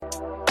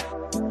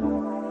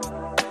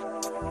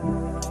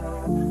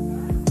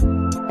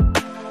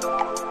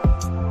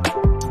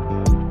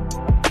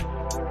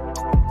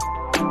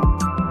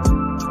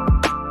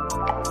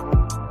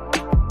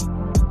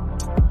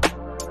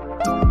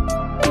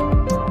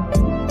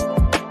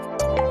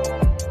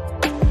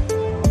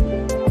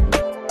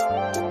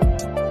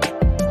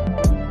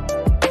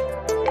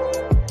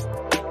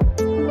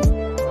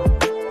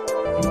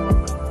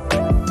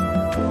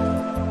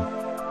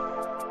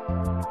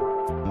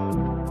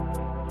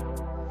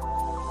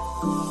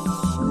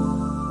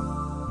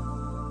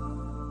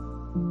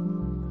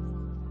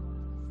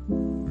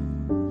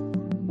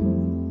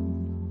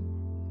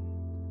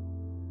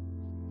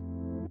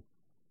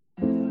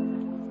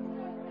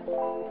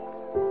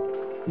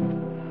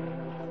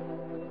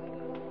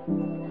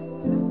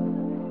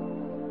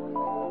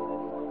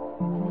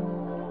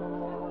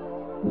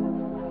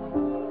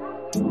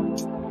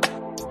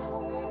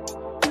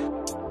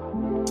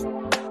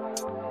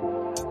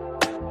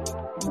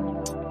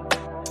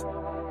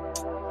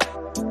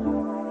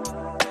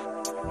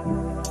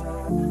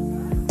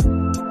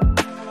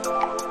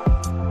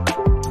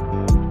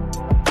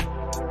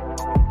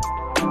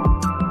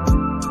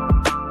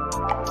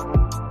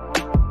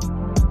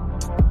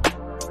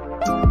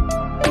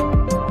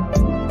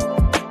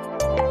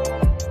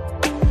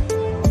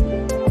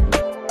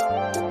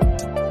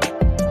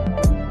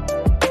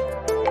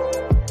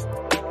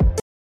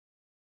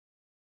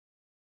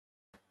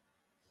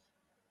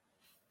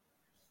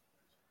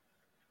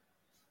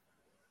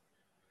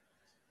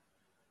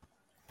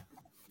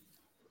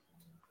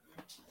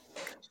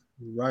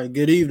Right.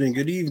 Good evening.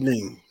 Good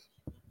evening.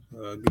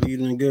 Good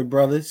evening, good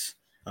brothers.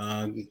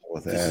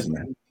 What's This is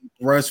happening?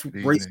 Russ Good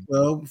evening.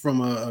 Bracewell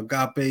from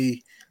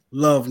Agape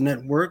Love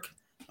Network.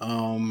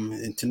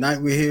 And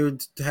tonight we're here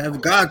to have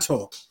God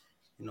talk.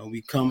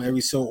 We come every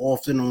so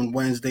often on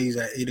Wednesdays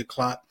at 8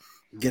 o'clock,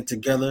 get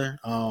together,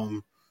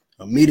 a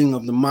meeting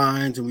of the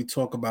minds, and we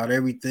talk about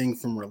everything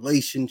from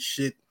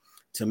relationship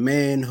to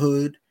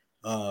manhood,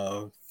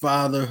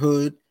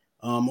 fatherhood,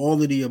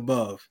 all of the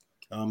above.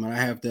 And I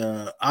have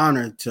the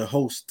honor to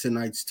host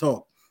tonight's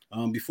talk.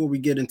 Before we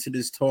get into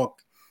this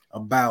talk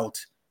about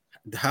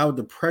how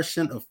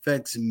depression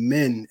affects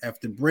men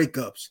after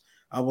breakups,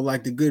 I would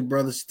like the good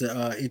brothers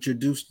to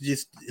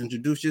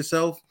introduce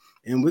yourself,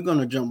 and we're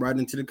gonna jump right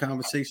into the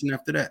conversation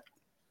after that.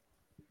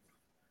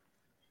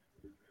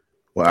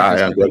 Well, I I can am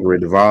start it. Gregory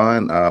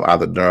Devon,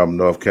 out of Durham,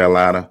 North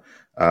Carolina.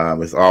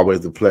 It's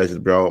always a pleasure to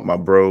be on with my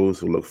bros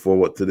who look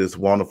forward to this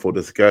wonderful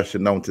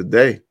discussion on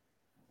today.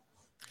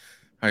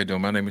 How you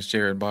doing? My name is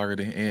Jared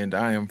Bargerty, and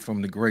I am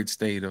from the great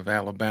state of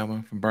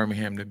Alabama, from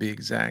Birmingham to be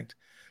exact.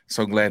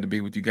 So glad to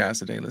be with you guys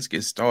today. Let's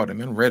get started.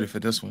 I'm ready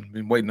for this one.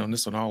 Been waiting on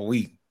this one all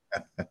week.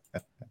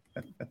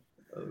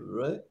 All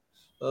right.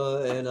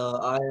 And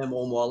I am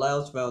Omar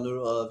Laos, founder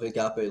of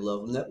Agape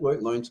Love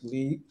Network, learning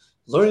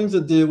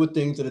to deal with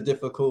things that are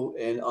difficult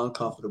and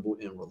uncomfortable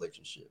in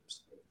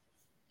relationships.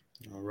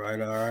 All right,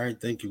 all right.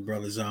 Thank you,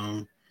 brothers.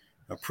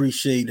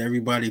 Appreciate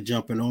everybody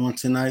jumping on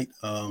tonight.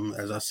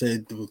 As I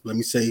said, let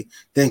me say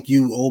thank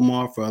you,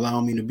 Omar, for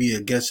allowing me to be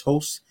a guest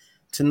host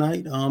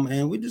tonight.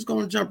 And we're just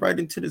going to jump right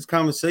into this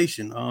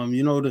conversation.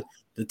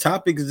 The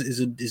topic is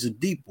a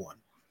deep one.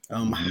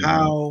 Mhm,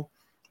 How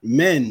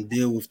men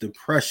deal with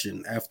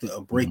depression after a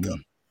breakup,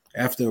 mhm,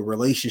 after a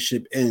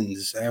relationship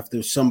ends,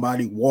 after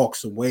somebody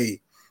walks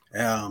away,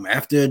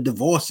 after a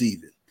divorce,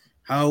 even.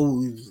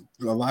 How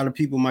a lot of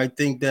people might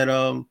think that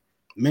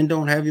men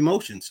don't have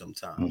emotions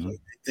sometimes. Or mhm, they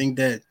think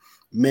that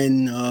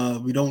men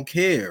we don't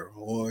care,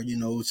 or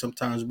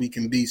sometimes we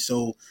can be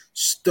so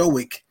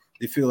stoic.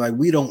 They feel like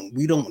we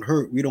don't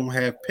hurt, we don't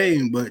have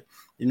pain, but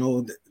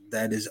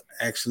that is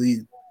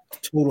actually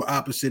total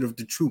opposite of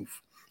the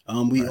truth.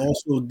 We right.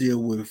 also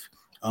deal with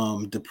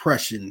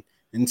depression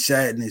and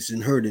sadness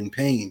and hurt and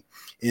pain,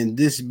 and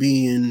this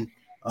being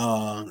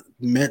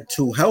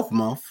mental health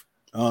month,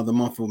 the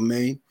month of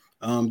May.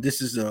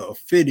 This is a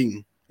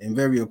fitting and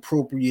very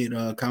appropriate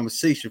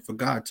conversation for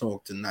God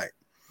Talk tonight.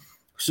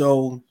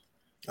 So,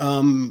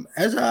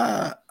 as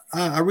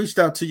I reached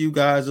out to you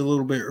guys a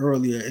little bit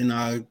earlier, and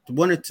I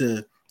wanted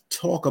to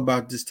talk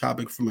about this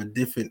topic from a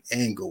different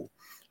angle.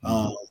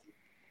 Um, Mhm,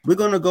 we're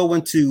gonna go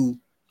into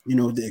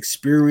the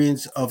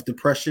experience of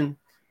depression,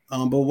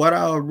 but what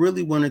I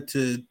really wanted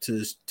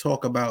to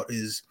talk about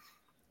is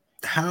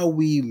how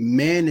we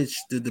manage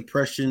the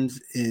depressions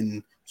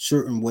in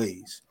certain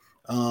ways.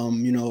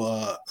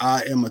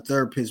 I am a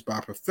therapist by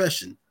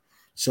profession,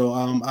 so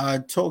I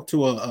talk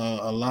to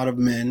a lot of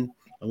men,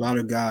 a lot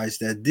of guys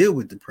that deal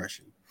with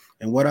depression,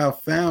 and what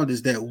I've found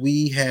is that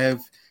we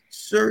have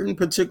certain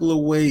particular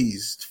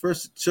ways,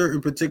 first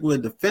certain particular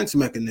defense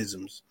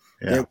mechanisms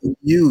yeah. that we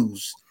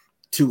use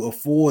to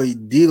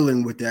avoid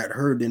dealing with that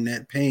hurt and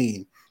that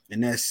pain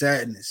and that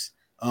sadness.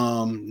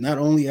 Not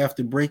only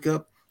after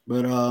breakup,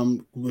 but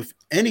with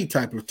any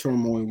type of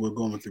turmoil we're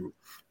going through.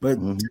 But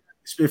Mhm,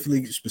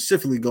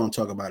 specifically going to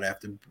talk about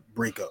after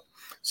breakup.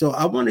 So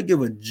I want to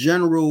give a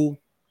general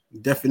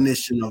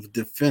definition of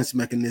defense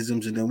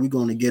mechanisms, and then we're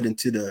going to get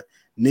into the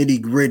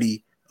nitty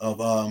gritty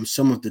of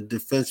some of the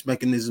defense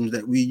mechanisms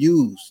that we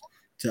use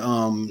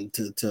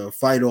to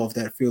fight off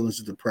that feelings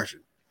of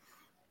depression.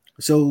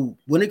 So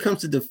when it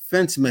comes to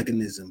defense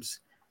mechanisms,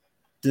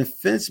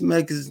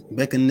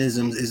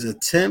 mechanisms is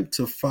attempt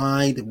to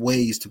find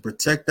ways to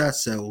protect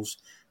ourselves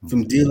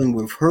from mhm, dealing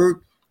with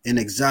hurt and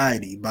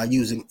anxiety by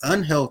using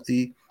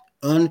unhealthy,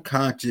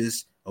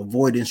 unconscious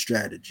avoidance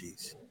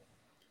strategies.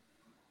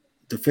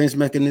 Defense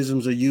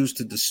mechanisms are used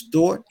to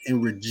distort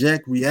and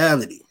reject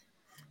reality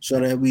so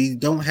that we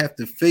don't have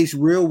to face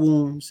real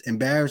wounds,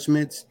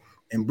 embarrassments,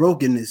 and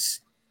brokenness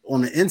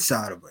on the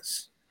inside of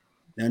us.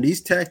 Now,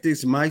 these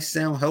tactics might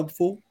sound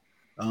helpful,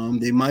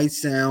 they might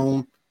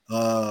sound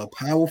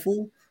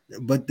powerful,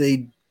 but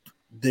they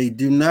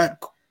do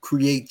not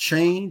create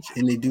change,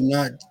 and they do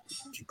not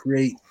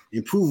create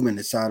improvement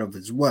inside of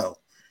as well.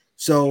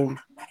 So,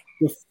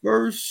 the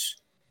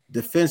first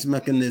defense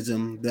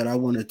mechanism that I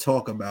want to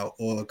talk about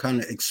or kind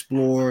of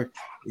explore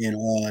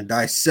and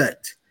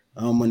dissect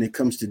when it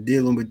comes to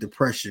dealing with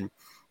depression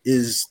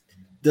is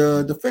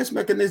the defense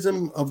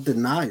mechanism of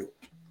denial.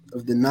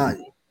 Of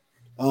denial.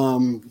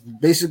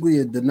 Basically,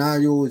 a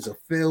denial is a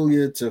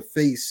failure to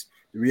face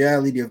the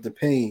reality of the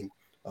pain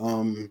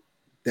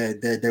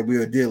that we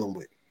are dealing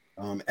with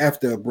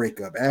after a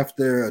breakup,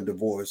 after a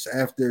divorce,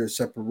 after a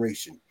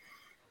separation.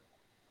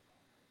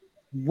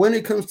 When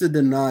it comes to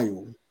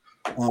denial,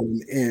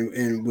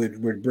 and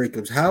with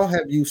breakups, how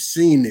have you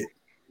seen it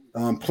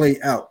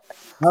play out?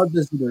 How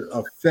does it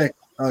affect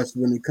us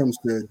when it comes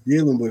to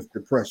dealing with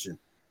depression?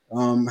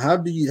 How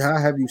have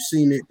you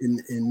seen it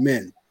in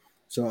men?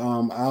 So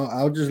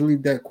I'll just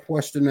leave that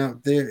question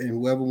out there, and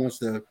whoever wants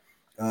to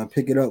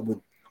pick it up with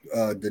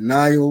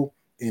denial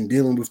and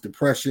dealing with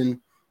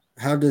depression,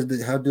 how do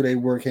they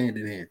work hand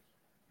in hand?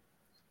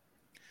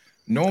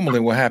 Normally,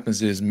 what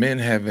happens is men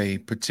have a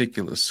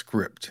particular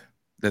script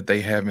that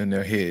they have in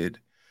their head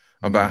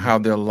about Mm-hmm. how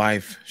their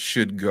life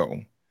should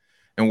go.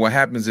 And what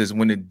happens is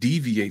when it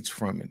deviates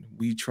from it,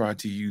 we try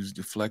to use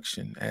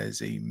deflection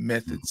as a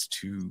methods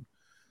to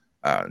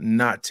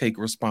not take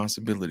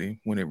responsibility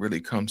when it really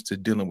comes to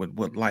dealing with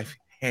what life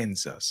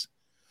hands us.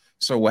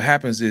 So what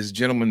happens is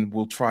gentlemen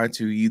will try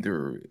to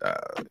either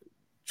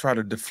try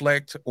to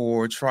deflect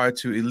or try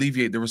to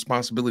alleviate the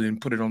responsibility and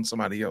put it on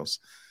somebody else.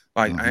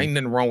 Like, I Mm-hmm. ain't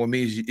nothing wrong with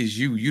me. Is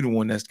you? You the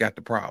one that's got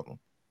the problem.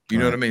 You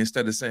know what I Right. mean?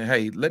 Instead of saying,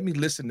 "Hey, let me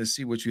listen to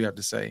see what you have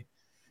to say,"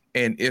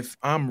 and if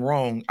I'm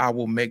wrong, I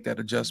will make that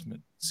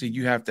adjustment. See,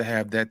 you have to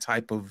have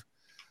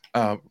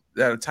uh,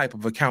 that type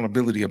of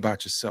accountability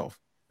about yourself.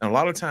 And a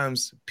lot of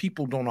times,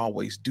 people don't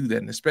always do that,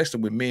 and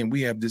especially with men,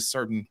 we have this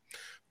certain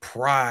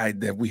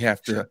pride that we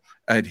have to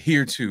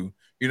adhere to.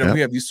 You know, Yep. we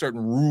have these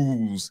certain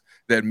rules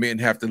that men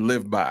have to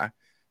live by.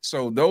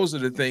 So those are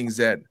the things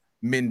that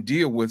men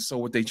deal with. So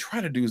what they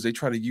try to do is they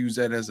try to use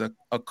that as a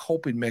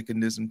coping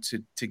mechanism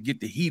to get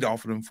the heat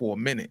off of them for a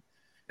minute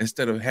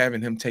instead of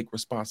having him take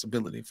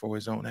responsibility for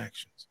his own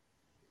actions.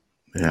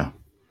 Yeah.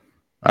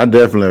 I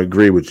definitely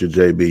agree with you,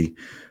 JB.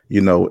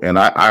 And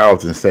I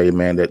often say,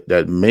 man,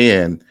 that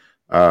men,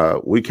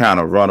 we kind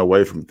of run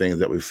away from things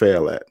that we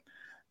fail at.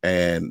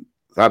 And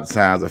a lot of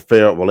times a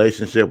failed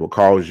relationship will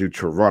cause you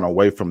to run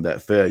away from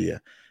that failure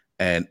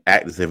and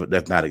act as if it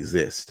does not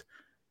exist,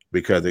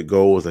 because it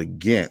goes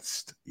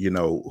against,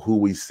 who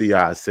we see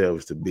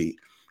ourselves to be.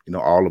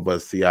 All of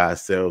us see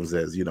ourselves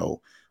as,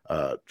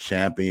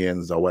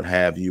 champions or what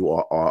have you,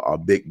 or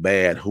big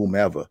bad,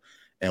 whomever.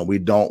 And we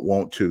don't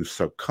want to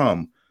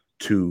succumb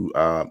to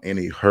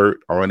any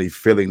hurt or any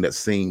feeling that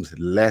seems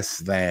less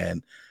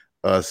than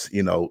us,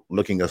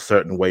 looking a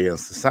certain way in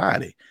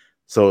society.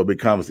 So it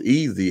becomes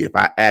easy if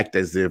I act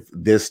as if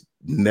this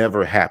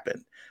never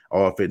happened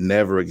or if it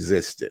never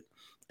existed.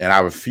 And I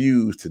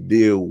refuse to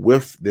deal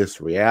with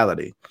this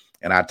reality.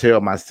 And I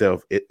tell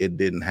myself it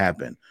didn't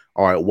happen,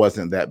 or it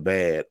wasn't that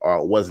bad, or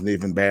it wasn't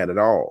even bad at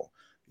all.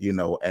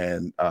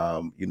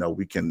 And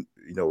we can,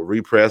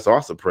 repress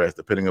or suppress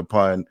depending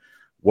upon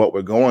what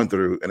we're going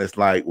through. And it's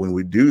like when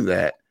we do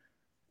that,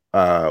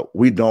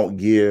 we don't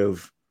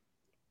give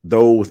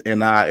those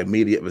in our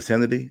immediate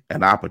vicinity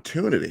an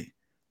opportunity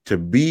to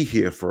be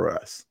here for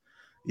us,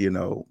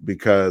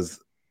 because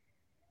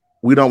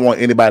we don't want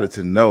anybody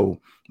to know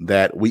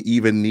that we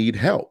even need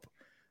help.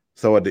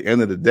 So at the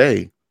end of the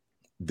day,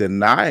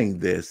 denying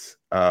this,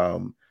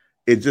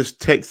 it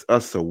just takes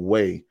us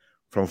away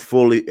from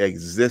fully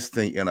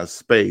existing in a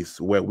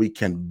space where we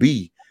can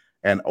be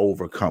an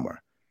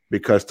overcomer.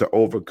 Because to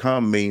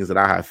overcome means that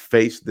I have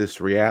faced this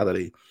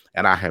reality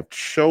and I have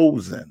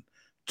chosen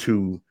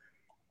to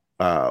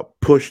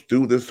push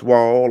through this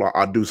wall,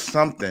 or do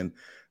something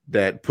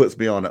that puts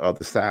me on the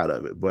other side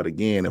of it. But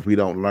again, if we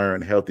don't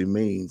learn healthy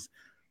means,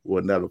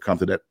 we'll never come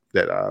to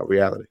that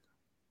reality.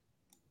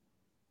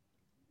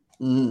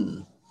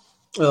 Mm.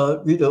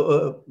 You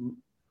know,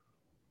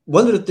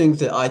 one of the things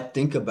that I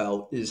think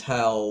about is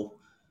how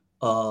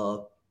uh,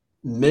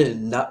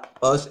 men, not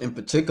us in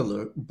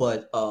particular,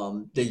 but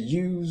they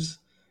use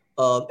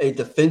a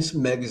defense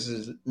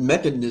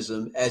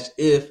mechanism as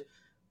if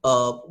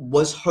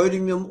what's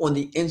hurting them on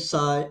the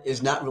inside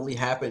is not really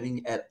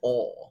happening at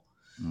all.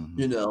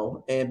 Mm-hmm. You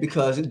know, and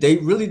because they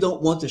really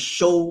don't want to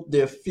show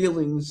their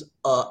feelings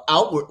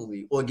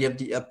outwardly or give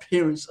the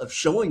appearance of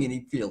showing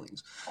any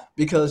feelings,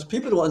 because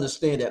people don't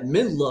understand that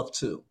men love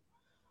too.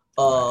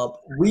 Right.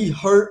 We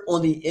hurt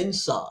on the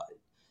inside,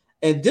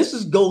 and this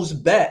goes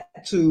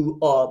back to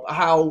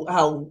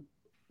how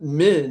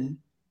men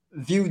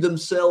view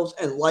themselves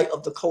in light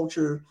of the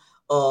culture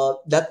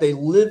that they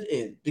live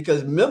in.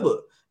 Because remember,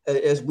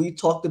 as we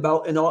talked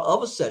about in our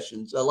other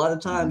sessions, a lot of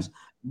Mm-hmm. times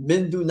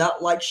men do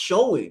not like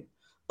showing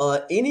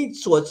any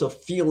sorts of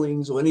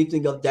feelings or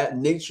anything of that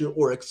nature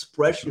or That's right.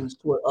 expressions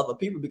toward other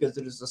people because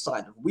it is a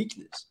sign of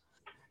weakness.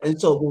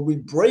 And so when we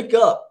break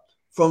up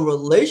from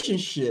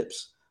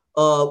relationships,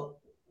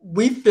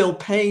 we feel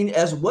pain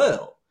as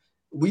well.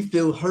 We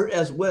feel hurt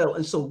as well.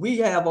 And so we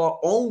have our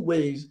own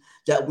ways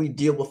that we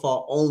deal with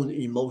our own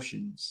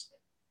emotions.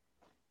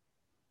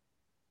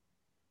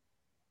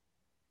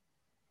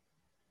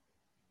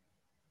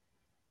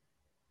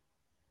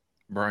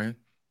 Brian?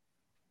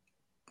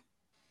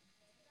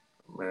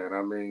 Man,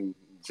 I mean,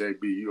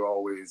 JB, you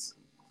always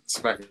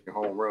smacking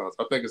home runs.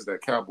 I think it's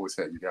that Cowboys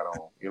hat you got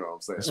on. You know what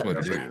I'm saying? That's what I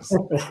it think, is.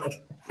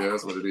 yeah,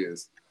 that's what it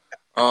is.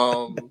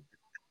 Um,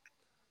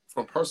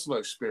 from personal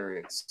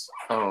experience,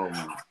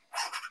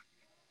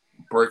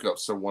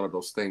 breakups are one of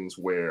those things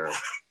where,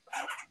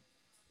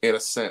 in a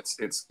sense,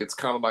 it's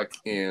kind of like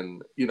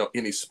in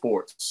any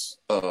sports.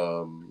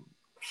 When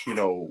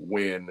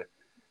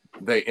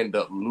they end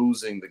up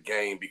losing the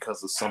game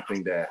because of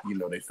something that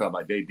they felt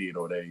like they did,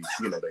 or they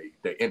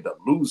end up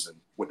losing.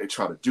 What they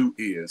try to do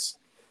is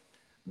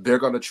they're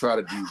going to try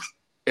to do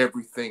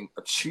everything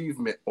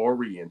achievement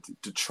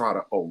oriented to try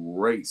to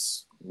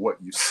erase what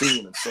you've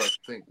seen. And so I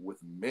think with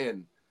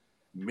men,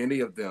 many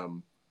of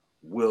them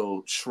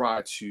will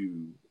try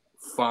to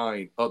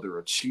find other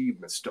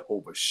achievements to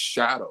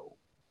overshadow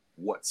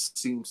what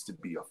seems to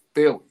be a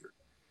failure.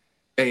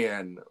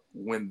 And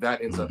when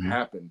that ends up Mm-hmm.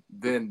 happening,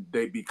 then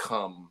they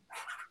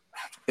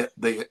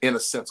in a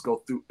sense go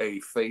through a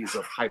phase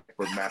of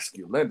hyper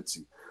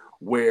masculinity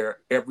where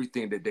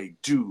everything that they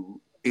do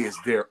is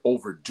they're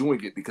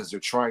overdoing it because they're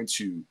trying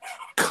to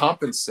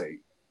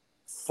compensate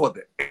for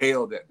the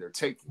L that they're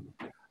taking.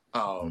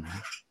 Um, Mm-hmm.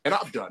 and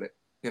I've done it.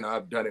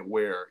 I've done it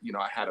where,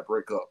 I had a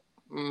breakup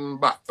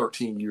about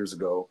 13 years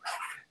ago.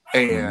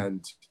 Mm-hmm.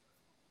 And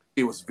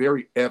it was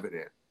very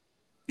evident,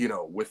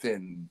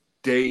 within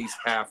days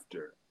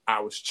after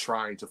I was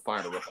trying to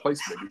find a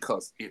replacement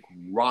because it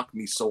rocked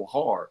me so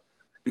hard.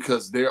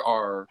 Because there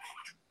are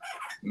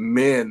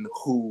men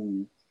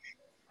who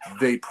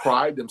they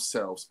pride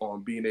themselves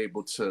on being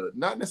able to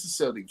not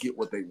necessarily get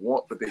what they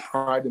want, but they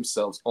pride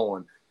themselves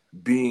on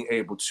being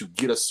able to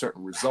get a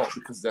certain result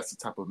because that's the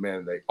type of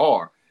man they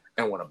are.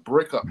 And when a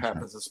breakup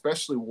happens,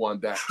 especially one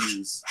that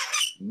is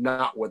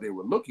not what they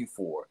were looking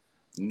for,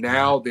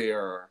 now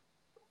they're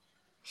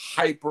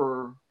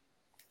hyper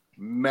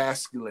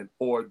masculine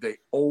or they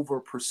over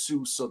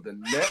pursue. So the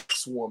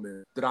next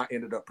woman that I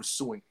ended up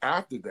pursuing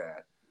after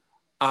that,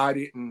 I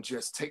didn't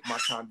just take my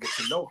time to get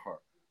to know her.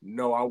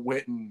 No, I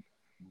went and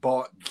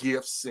bought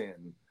gifts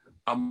and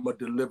I'm going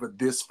to deliver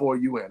this for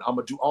you and I'm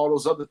going to do all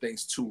those other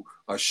things to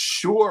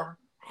assure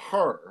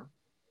her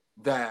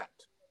that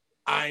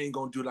I ain't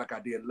going to do like I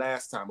did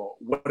last time or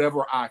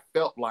whatever I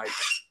felt like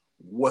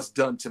was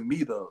done to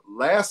me the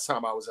last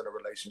time I was in a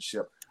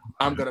relationship.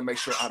 I'm going to make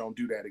sure I don't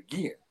do that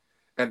again.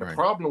 And the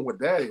problem with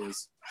that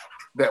is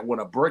that when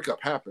a breakup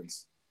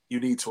happens,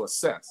 you need to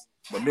assess.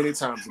 But many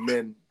times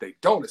men, they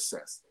don't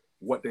assess.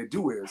 What they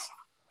do is,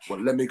 well,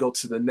 let me go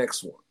to the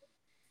next one.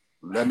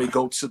 Let me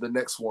go to the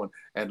next one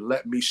and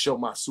let me show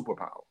my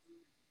superpower.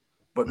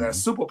 But that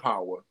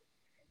superpower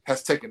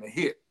has taken a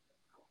hit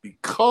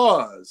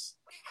because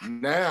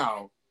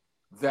now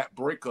that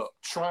breakup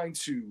trying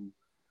to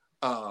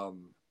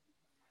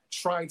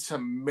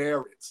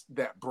merit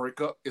that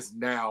breakup is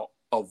now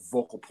a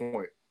vocal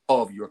point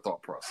of your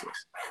thought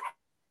process.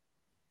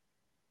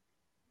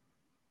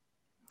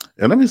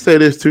 And let me say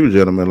this too,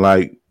 gentlemen.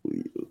 Like,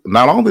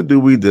 not only do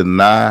we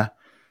deny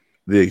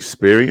the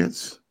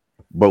experience,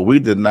 but we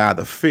deny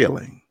the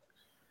feeling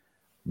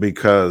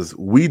because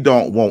we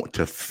don't want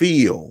to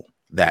feel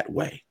that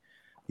way.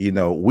 We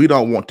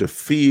don't want to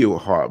feel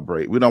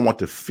heartbreak. We don't want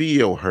to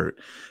feel hurt.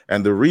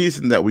 And the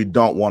reason that we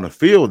don't want to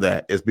feel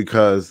that is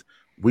because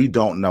we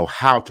don't know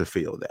how to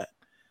feel that.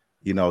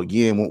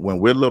 Again, when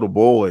we're little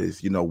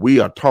boys, we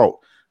are taught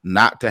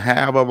not to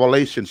have a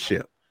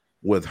relationship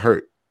with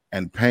hurt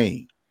and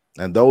pain.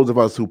 And those of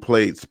us who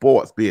played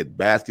sports, be it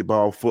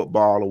basketball,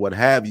 football, or what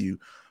have you,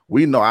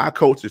 we know our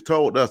coaches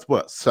told us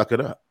what? Suck it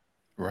up.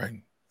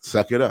 Right.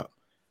 Suck it up.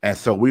 And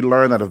so we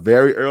learn at a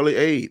very early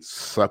age,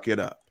 suck it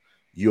up.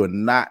 You're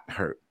not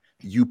hurt.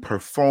 You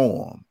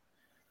perform.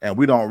 And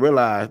we don't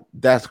realize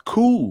that's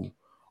cool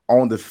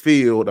on the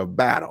field of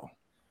battle,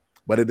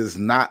 but it is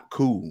not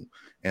cool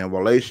in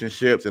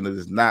relationships and it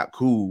is not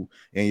cool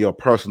in your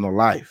personal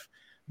life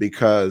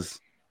because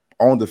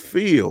on the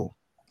field,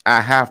 I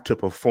have to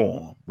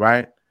perform,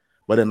 right?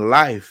 But in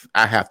life,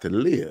 I have to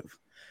live.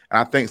 And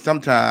I think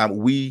sometimes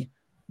we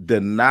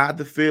deny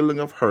the feeling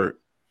of hurt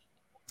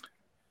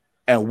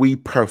and we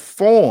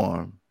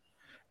perform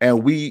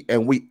and we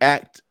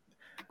act,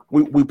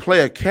 we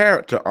play a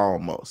character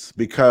almost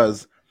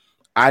because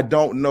I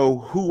don't know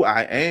who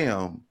I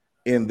am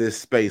in this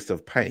space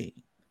of pain.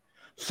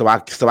 So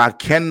I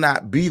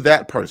cannot be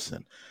that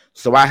person.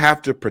 So I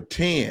have to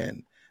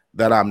pretend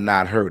that I'm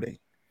not hurting.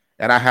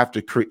 And I have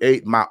to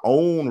create my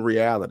own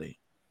reality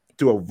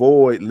to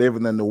avoid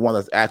living in the one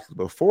that's actually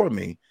before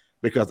me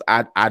because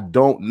I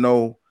don't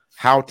know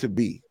how to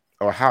be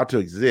or how to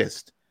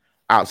exist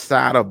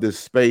outside of this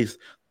space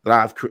that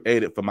I've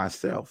created for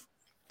myself.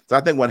 So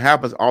I think what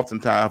happens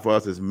oftentimes for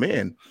us as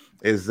men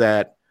is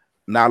that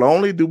not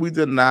only do we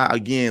deny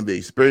again the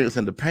experience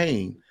and the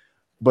pain,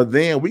 but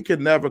then we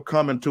can never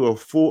come into a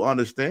full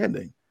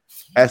understanding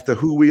as to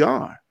who we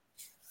are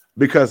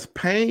because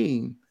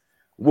pain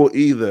will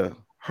either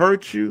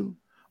hurt you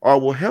or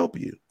will help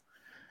you.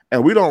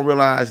 And we don't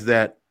realize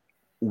that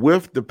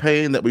with the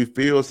pain that we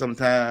feel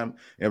sometimes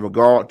in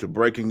regard to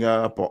breaking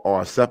up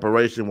or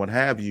separation, what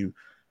have you,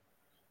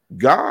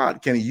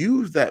 God can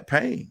use that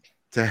pain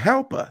to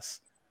help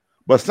us.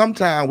 But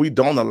sometimes we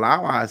don't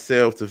allow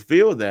ourselves to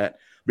feel that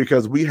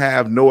because we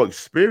have no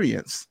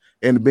experience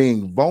in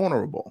being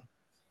vulnerable,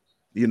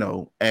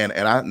 and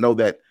I know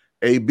that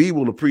AB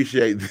will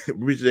appreciate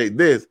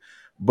this,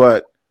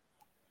 but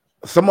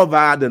some of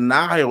our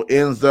denial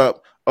ends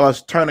up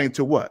us turning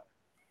to what?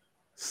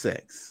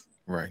 Sex.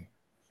 Right.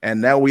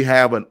 And now we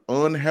have an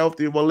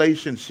unhealthy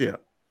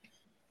relationship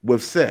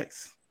with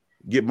sex.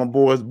 Get my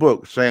boy's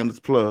book,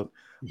 shameless plug.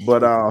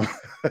 But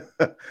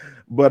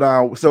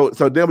but so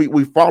then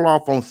we fall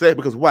off on sex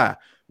because why?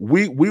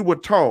 we were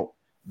taught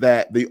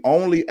that the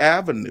only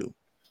avenue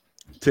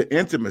to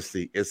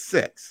intimacy is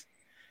sex.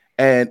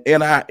 And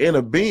in our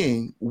inner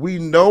being, we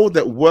know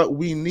that what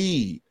we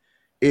need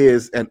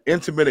is an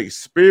intimate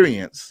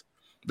experience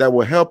that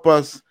will help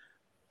us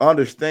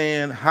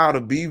understand how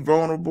to be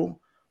vulnerable.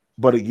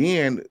 But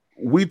again,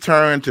 we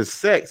turn to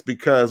sex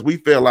because we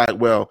feel like,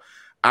 well,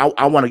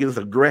 I want to get this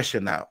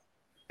aggression out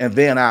and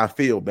then I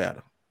feel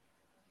better.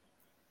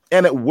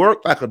 And it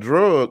worked like a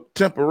drug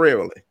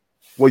temporarily,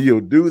 where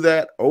you'll do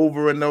that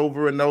over and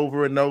over and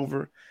over and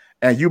over.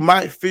 And you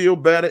might feel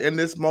better in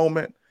this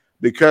moment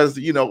because,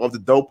 of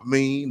the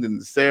dopamine and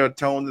the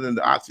serotonin and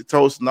the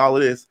oxytocin and all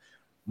of this.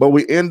 But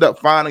we end up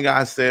finding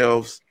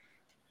ourselves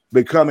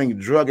becoming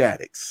drug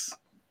addicts.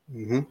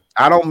 Mm-hmm.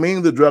 I don't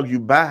mean the drug you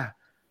buy,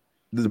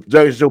 the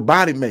drugs your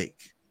body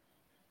make.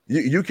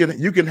 You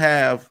can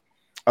have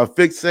a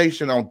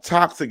fixation on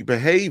toxic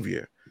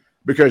behavior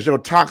because your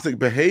toxic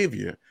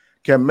behavior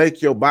can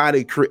make your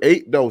body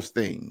create those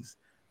things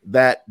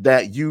that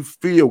you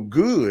feel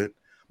good,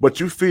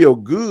 but you feel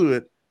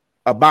good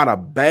about a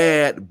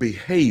bad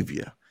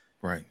behavior.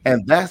 Right.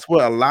 And that's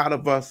where a lot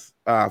of us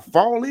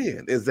fall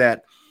in, is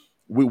that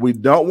we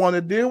don't want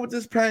to deal with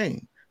this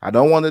pain. I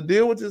don't want to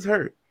deal with this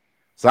hurt.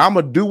 So I'm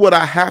going to do what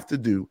I have to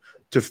do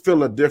to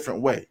feel a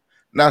different way.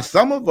 Now,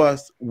 some of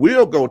us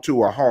will go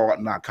to a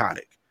hard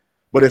narcotic,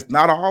 but it's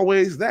not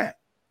always that.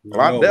 There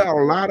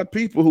are a lot of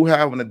people who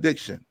have an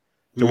addiction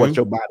to what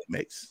your body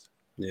makes.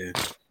 Yeah.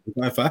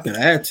 If I can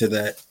add to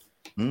that,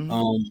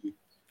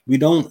 we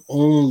don't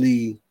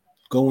only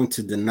go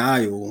into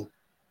denial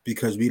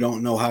because we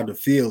don't know how to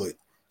feel it.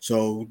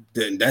 So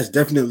that's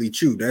definitely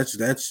true. That's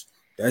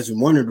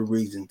one of the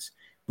reasons.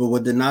 But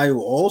what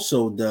denial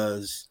also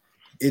does,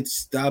 it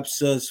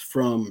stops us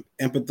from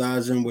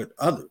empathizing with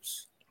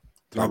others.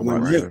 Like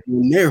when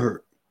they're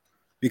hurt.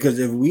 Because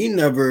if we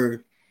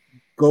never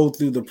go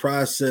through the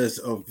process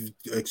of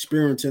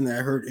experiencing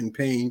that hurt and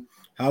pain,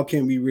 how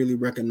can we really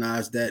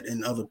recognize that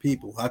in other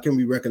people? How can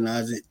we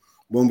recognize it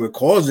when we're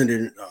causing it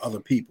in other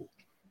people?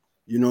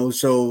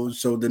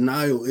 So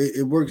denial,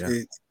 it works.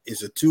 Yeah.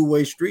 It's a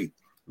two-way street.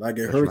 Like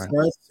it hurts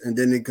us, and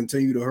then it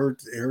continue to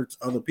hurt. It hurts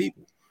other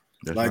people.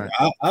 That's like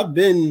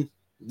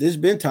there's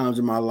been times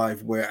in my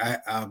life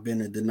where I've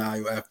been in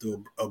denial after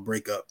a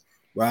breakup,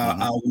 where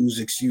I'll use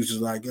excuses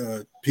like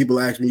people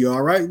ask me, "You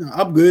all right?" No,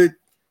 I'm good.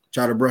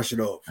 Try to brush it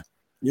off,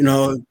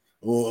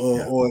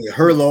 or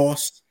her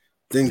loss,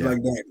 things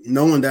like that,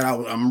 knowing that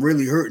I'm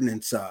really hurting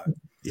inside.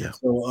 Yeah.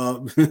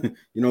 So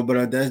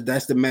but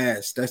that's the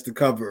mask, that's the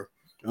cover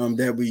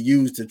that we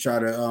use to try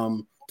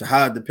to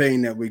hide the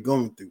pain that we're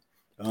going through.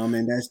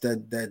 And that's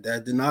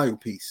that denial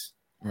piece.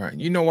 Right.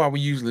 You know why we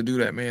usually do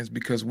that, man? It's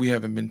because we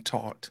haven't been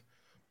taught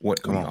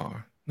what we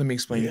are. Let me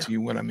explain to you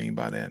what I mean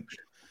by that.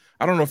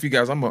 I don't know if you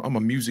guys, I'm a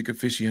music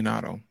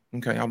aficionado.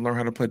 Okay. I've learned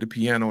how to play the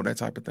piano, that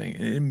type of thing.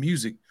 And in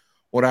music,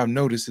 what I've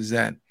noticed is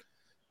that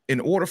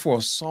in order for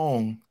a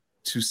song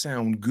to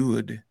sound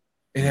good,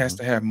 it has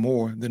to have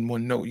more than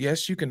one note.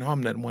 Yes, you can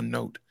hum that one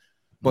note,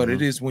 but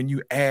it is when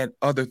you add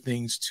other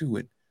things to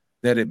it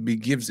that it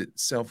gives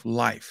itself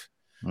life.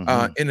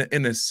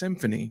 In a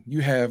symphony,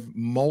 you have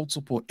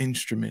multiple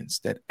instruments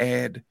that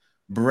add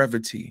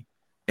brevity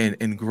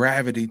and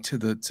gravity to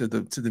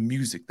the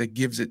music that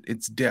gives it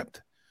its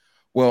depth.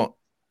 Well,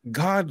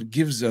 God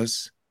gives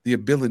us the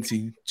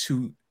ability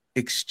to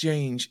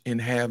exchange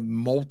and have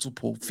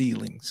multiple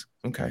feelings.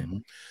 Okay.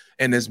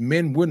 And as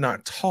men, we're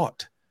not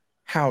taught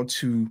how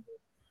to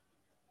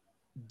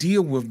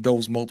deal with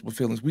those multiple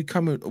feelings.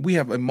 We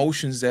have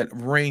emotions that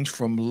range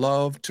from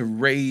love to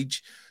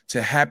rage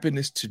to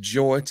happiness to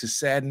joy to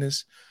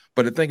sadness.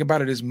 But the thing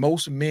about it is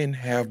most men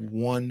have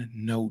one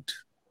note.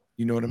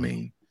 You know what I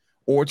mean?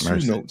 Or two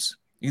notes.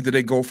 Either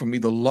they go from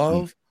either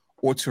love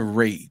or to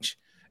rage.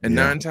 And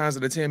 9 times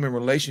out of 10 in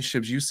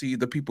relationships, you see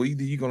the people,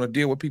 either you're going to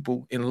deal with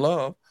people in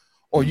love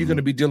or you're going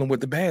to be dealing with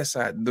the bad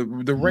side, the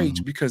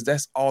rage, because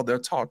that's all they're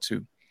taught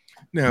to.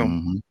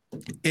 Now,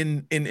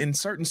 in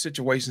certain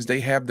situations, they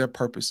have their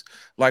purpose.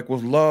 Like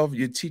with love,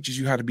 it teaches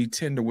you how to be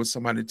tender with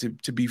somebody,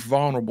 to be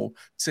vulnerable,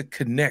 to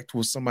connect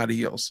with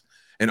somebody else.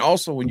 And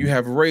also when you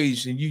have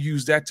rage and you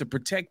use that to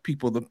protect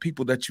people, the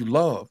people that you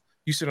love,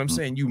 you see what I'm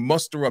saying? You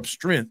muster up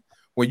strength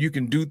where you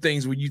can do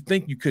things where you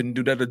think you couldn't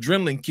do. That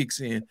adrenaline kicks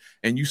in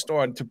and you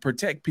start to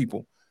protect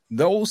people.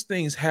 Those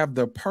things have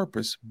their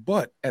purpose.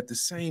 But at the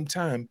same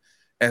time,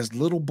 as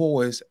little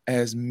boys,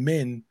 as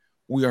men,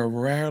 we are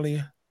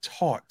rarely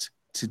taught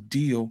to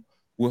deal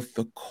with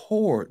the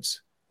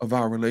chords of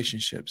our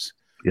relationships,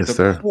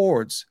 the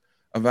chords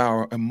of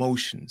our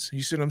emotions.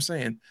 You see what I'm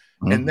saying?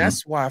 And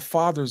that's why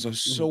fathers are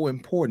so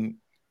important,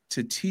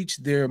 to teach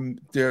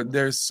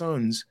their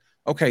sons,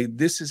 okay,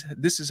 this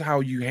is how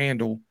you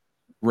handle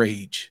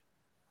rage.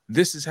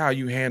 This is how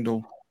you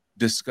handle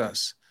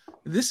disgust.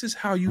 This is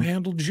how you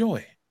handle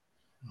joy.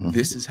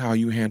 This is how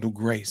you handle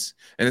grace.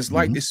 And it's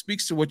like, it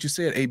speaks to what you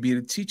said, AB.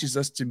 It teaches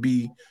us to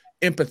be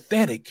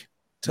empathetic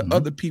to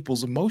other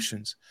people's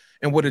emotions.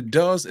 And what it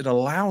does, it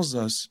allows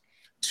us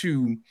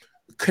to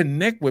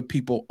connect with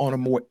people on a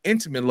more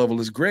intimate level,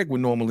 as Greg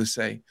would normally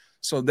say,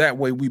 So that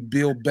way we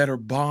build better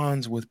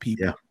bonds with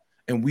people, Yeah.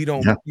 and we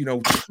don't, Yeah.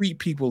 treat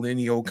people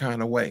any old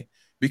kind of way,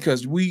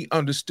 because we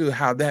understood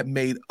how that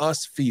made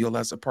us feel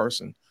as a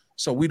person.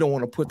 So we don't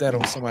want to put that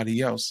on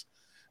somebody else.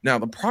 Now,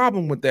 the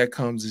problem with that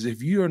comes is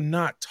if you're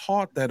not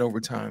taught that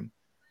over time,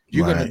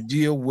 you're going to Right.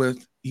 deal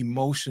with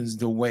emotions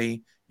the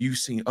way you've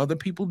seen other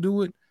people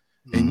do it,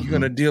 and you're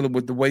going Mhm. to deal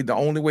with the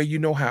only way you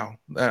know how.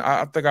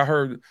 I think I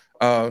heard,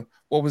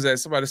 what was that?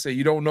 Somebody say,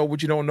 you don't know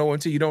what you don't know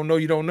until you don't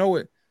know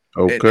it.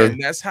 And, Okay.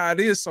 and that's how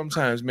it is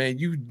sometimes, man.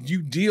 You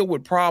deal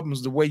with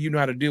problems the way you know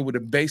how to deal with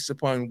it based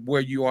upon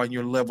where you are in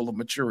your level of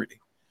maturity.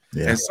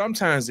 Yeah. And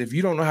sometimes if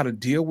you don't know how to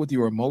deal with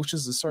your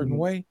emotions a certain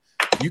way,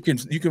 you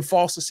can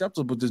fall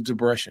susceptible to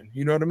depression.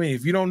 You know what I mean?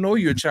 If you don't know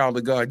you're a child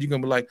of God, you're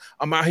gonna be like,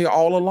 I'm out here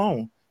all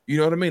alone. You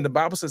know what I mean? The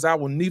Bible says, I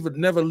will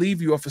never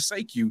leave you or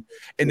forsake you.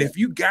 And if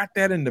you got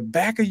that in the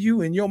back of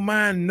you, in your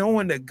mind,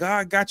 knowing that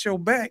God got your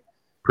back,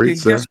 Preach, then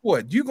sir. guess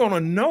what? You're gonna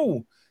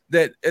know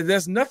that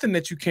there's nothing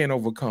that you can't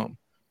overcome.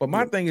 But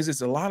my thing is,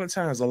 it's a lot of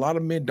times, a lot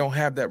of men don't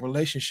have that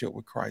relationship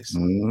with Christ,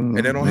 and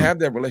they don't Mhm. have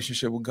that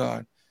relationship with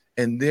God,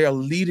 and they're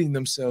leading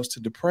themselves to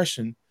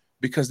depression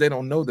because they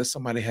don't know that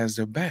somebody has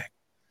their back.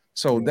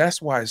 So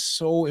that's why it's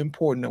so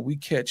important that we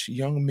catch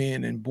young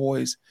men and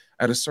boys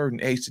at a certain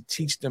age to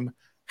teach them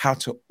how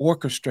to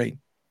orchestrate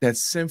that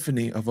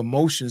symphony of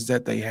emotions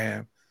that they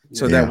have,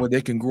 so that Yeah. way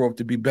they can grow up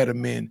to be better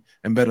men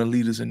and better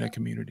leaders in their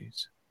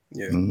communities.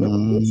 Yeah.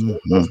 Mhm.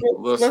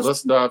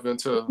 Let's dive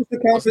into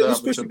Let's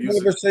push the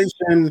music.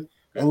 conversation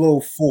a Okay.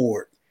 little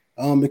forward,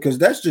 because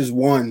that's just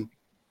one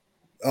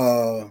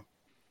uh,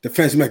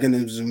 defense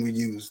mechanism we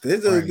use.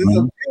 There's a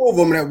Mhm. few of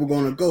them that we're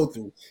going to go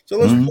through. So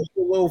let's Mhm. push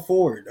it a little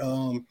forward.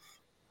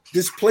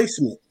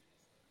 Displacement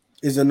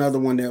is another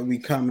one that we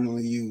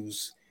commonly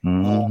use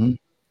Mhm.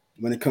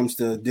 when it comes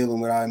to dealing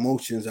with our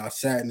emotions, our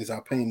sadness,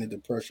 our pain, and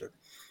depression.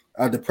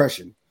 Our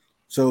depression.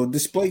 So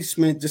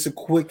displacement, just a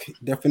quick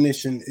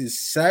definition, is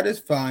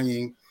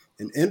satisfying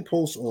an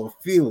impulse or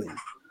feeling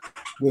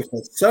with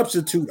a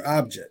substitute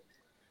object.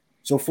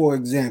 So, for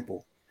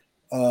example,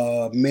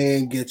 a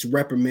man gets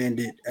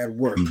reprimanded at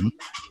work, Mhm.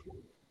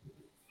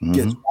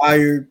 gets Mhm.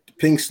 fired,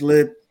 pink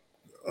slip,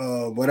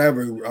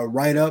 whatever, a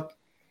write up,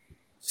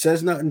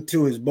 says nothing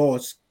to his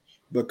boss,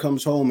 but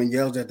comes home and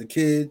yells at the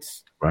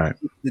kids, Right.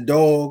 the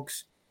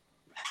dogs,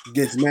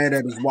 gets mad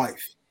at his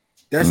wife.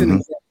 That's an Mhm.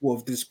 example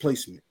of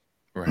displacement.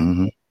 Right.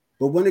 Mhm.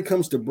 But when it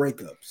comes to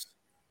breakups,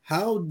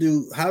 how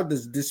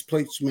does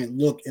displacement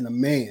look in a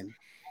man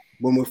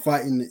when we're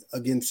fighting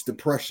against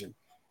depression?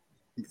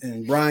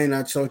 And Brian,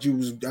 I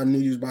knew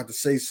you was about to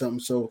say something.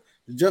 So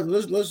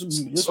let's push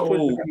the So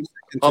conversation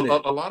to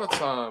that. a lot of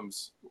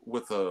times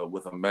with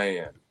a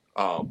man,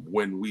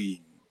 when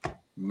we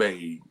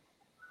may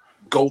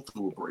go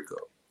through a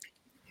breakup,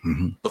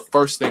 Mhm. the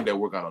first thing that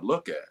we're going to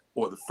look at,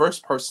 or the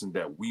first person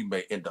that we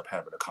may end up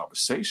having a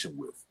conversation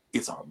with,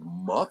 is our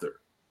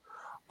mother.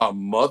 Our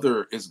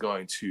mother is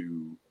going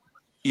to,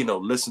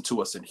 listen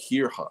to us and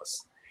hear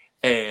us.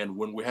 And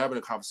when we're having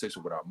a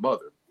conversation with our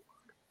mother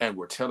and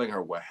we're telling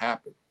her what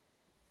happened,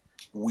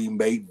 we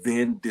may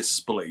then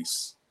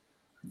displace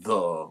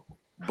the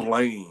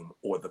blame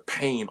or the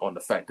pain on the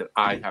fact that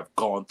I have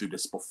gone through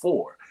this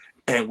before.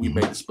 And we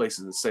may Mhm. displace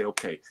it and say,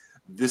 okay,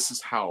 this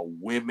is how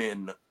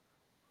women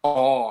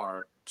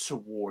are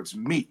towards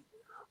me.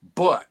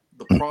 But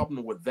the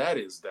problem with that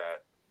is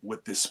that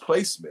with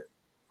displacement,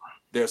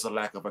 there's a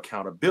lack of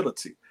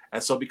accountability.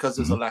 And so, because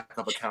there's a Mhm. lack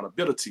of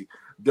accountability,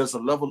 there's a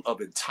level of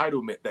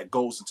entitlement that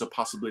goes into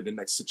possibly the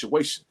next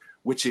situation,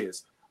 which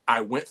is,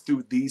 I went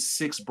through these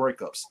 6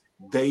 breakups.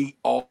 They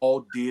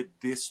all did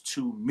this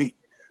to me,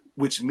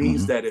 which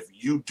means Mhm. that if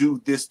you do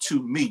this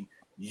to me,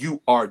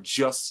 you are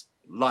just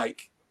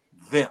like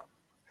them.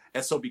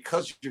 And so,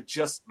 because you're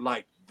just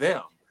like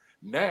them,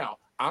 now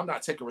I'm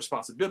not taking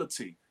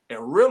responsibility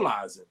and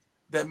realizing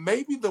that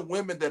maybe the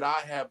women that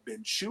I have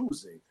been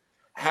choosing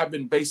have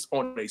been based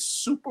on a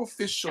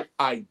superficial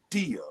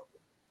idea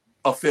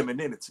of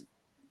femininity.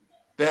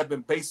 They have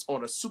been based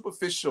on a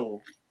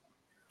superficial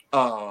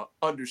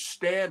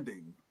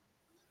understanding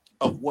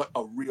of what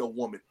a real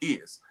woman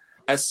is.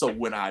 And so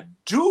when I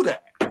do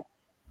that,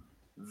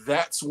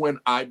 that's when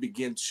I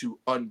begin to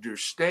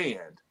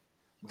understand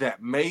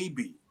that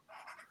maybe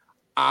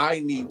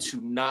I need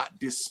to not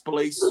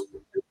displace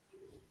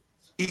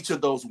each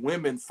of those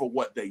women for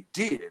what they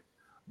did,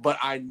 but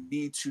I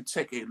need to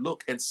take a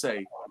look and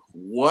say,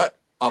 what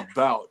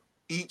about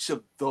each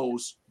of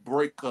those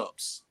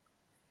breakups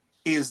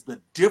is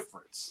the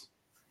difference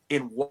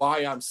in why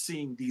I'm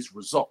seeing these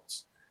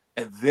results?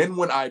 And then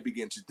when I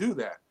begin to do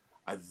that,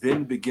 I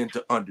then begin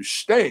to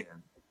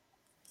understand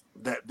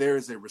that there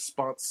is a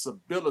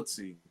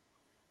responsibility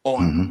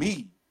on Mhm.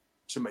 me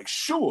to make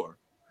sure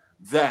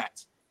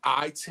that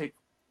I take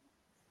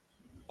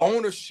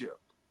ownership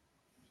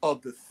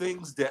of the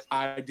things that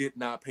I did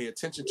not pay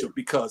attention to.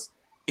 Because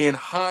in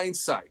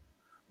hindsight,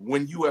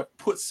 when you have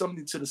put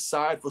something to the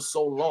side for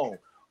so long,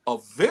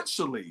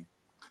 eventually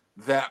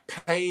that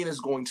pain is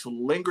going to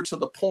linger to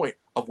the point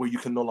of where you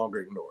can no longer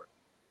ignore it.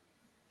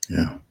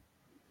 Yeah.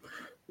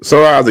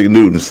 So Isaac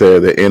Newton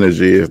said that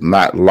energy is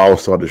not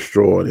lost or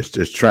destroyed; it's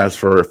just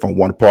transferred from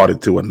one party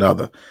to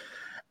another.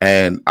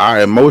 And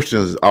our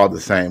emotions are the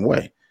same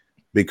way,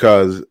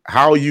 because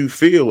how you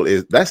feel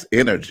is that's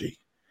energy.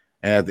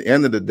 And at the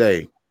end of the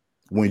day,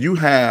 when you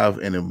have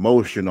an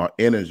emotion or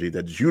energy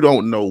that you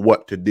don't know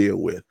what to deal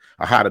with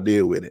or how to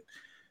deal with it,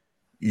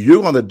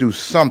 you're going to do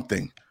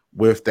something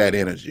with that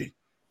energy.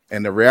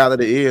 And the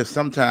reality is,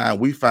 sometimes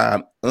we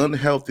find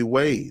unhealthy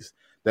ways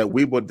that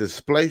we will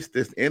displace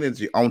this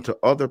energy onto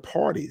other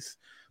parties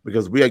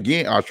because we,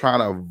 again, are trying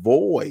to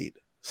avoid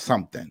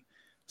something.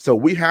 So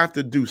we have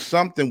to do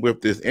something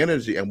with this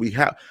energy, and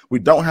we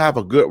don't have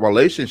a good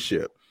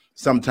relationship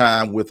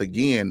sometimes with,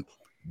 again,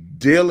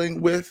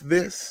 dealing with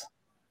this.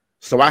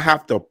 So I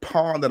have to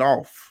pawn it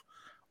off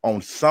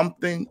on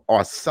something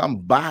or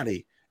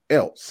somebody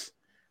else.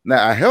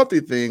 Now, a healthy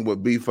thing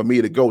would be for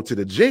me to go to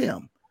the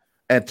gym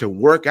and to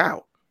work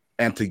out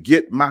and to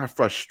get my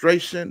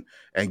frustration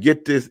and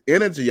get this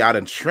energy out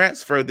and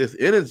transfer this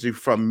energy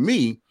from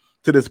me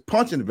to this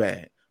punching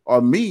bag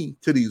or me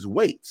to these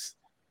weights.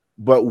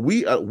 But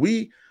we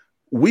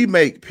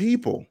make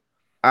people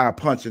our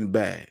punching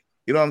bag.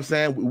 You know what I'm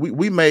saying?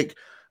 We make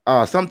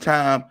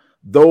sometimes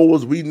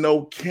those we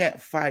know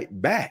can't fight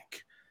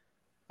back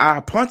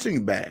our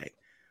punching bag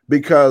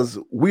because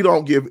we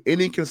don't give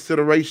any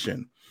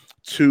consideration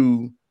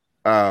to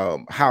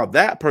how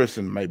that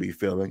person may be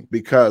feeling.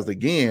 Because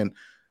again,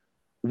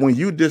 when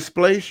you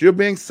displace, you're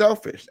being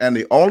selfish, and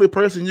the only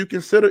person you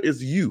consider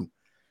is you,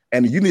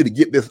 and you need to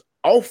get this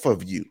off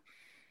of you.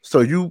 So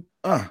you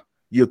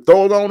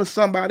throw it on to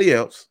somebody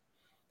else,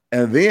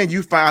 and then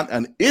you find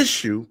an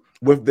issue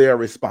with their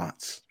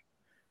response.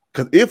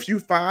 Because if you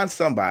find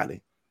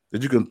somebody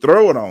that you can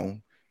throw it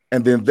on,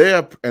 and then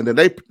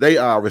they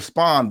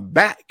respond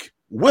back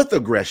with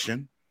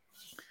aggression,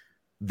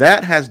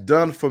 that has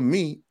done for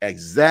me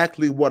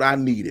exactly what I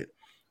needed.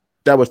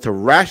 That was to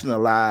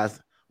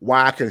rationalize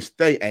why I can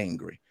stay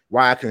angry,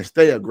 why I can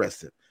stay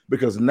aggressive.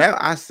 Because now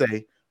I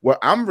say, well,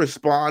 I'm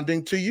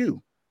responding to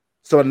you.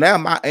 So now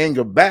my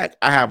anger back,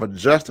 I have a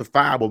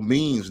justifiable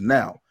means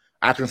now.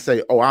 I can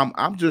say, oh,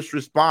 I'm just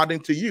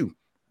responding to you.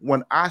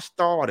 When I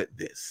started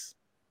this.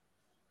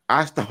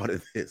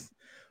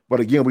 But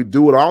again, we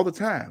do it all the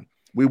time.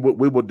 We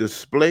will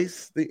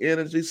displace the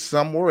energy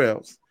somewhere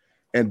else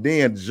and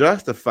then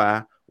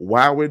justify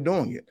why we're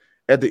doing it.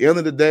 At the end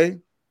of the day,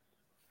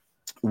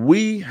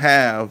 we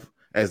have,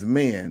 as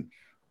men,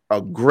 a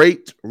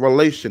great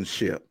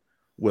relationship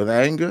with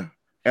anger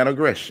and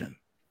aggression.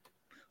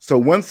 So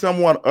when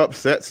someone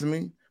upsets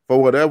me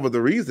for whatever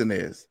the reason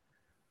is,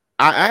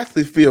 I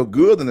actually feel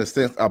good in a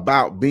sense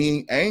about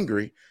being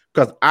angry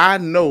because I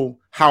know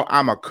how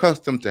I'm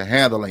accustomed to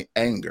handling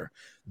anger.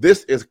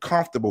 This is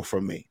comfortable for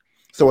me.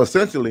 So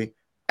essentially,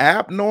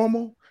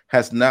 abnormal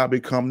has now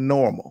become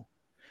normal.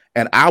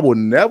 And I will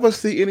never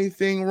see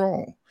anything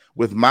wrong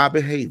with my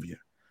behavior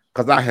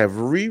because I have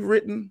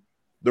rewritten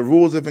the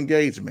rules of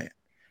engagement.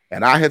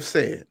 And I have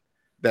said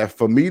that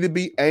for me to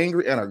be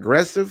angry and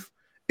aggressive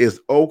is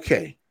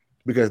okay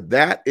because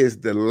that is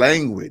the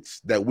language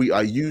that we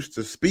are used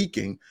to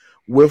speaking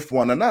with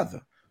one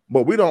another.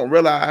 But we don't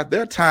realize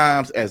there are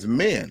times as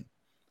men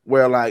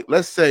where, like,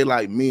 let's say,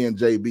 like me and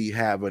JB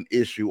have an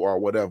issue or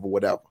whatever,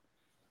 whatever.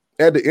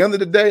 At the end of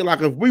the day,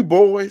 like if we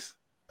boys,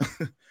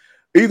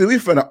 either we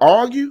finna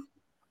argue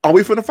or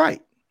we finna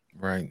fight.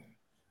 Right.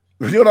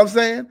 You know what I'm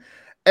saying?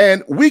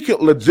 And we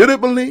could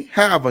legitimately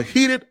have a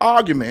heated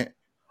argument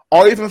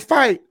or even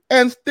fight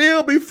and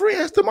still be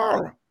friends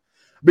tomorrow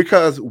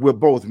because we're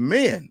both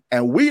men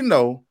and we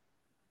know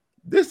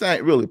this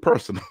ain't really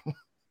personal.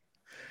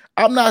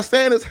 I'm not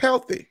saying it's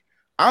healthy.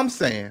 I'm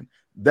saying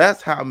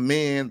that's how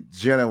men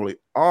generally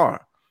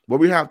are. But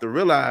we have to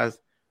realize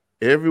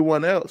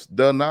everyone else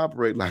doesn't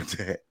operate like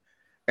that.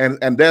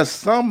 And there's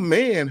some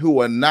men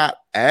who are not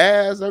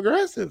as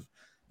aggressive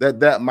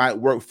that might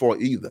work for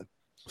either.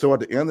 So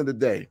at the end of the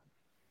day,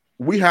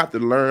 we have to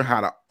learn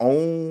how to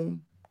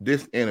own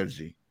this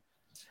energy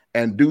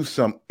and do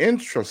some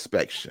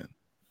introspection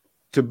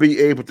to be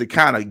able to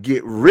kind of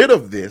get rid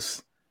of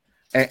this.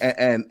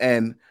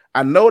 And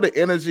I know the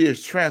energy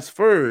is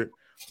transferred,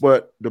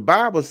 but the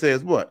Bible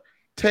says what?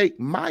 Take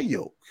my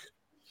yoke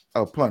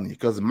upon you,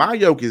 because my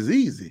yoke is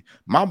easy,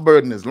 my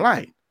burden is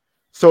light.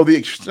 So the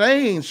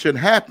exchange should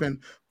happen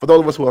for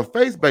those of us who are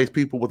faith-based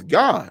people with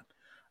God.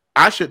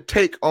 I should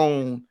take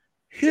on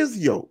his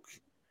yoke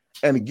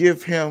and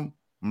give him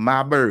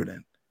my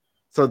burden.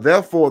 So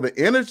therefore, the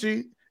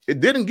energy, it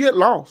didn't get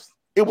lost.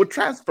 It was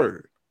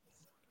transferred.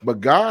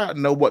 But God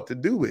know what to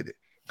do with it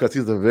because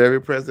he's a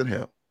very present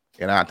help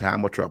in our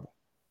time of trouble.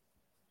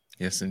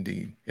 Yes,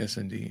 indeed. Yes,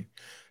 indeed.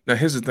 Now,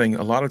 here's the thing.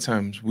 A lot of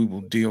times we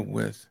will deal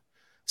with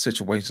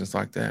situations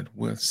like that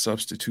with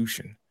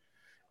substitution.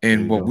 There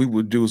And you what go. we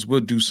will do is we'll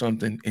do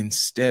something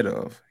instead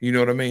of, you know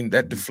what I mean?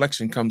 That Mhm.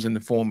 deflection comes in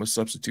the form of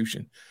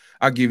substitution.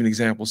 I'll give you an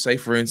example. Say,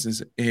 for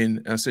instance,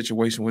 in a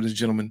situation where this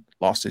gentleman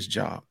lost his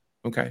job,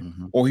 okay,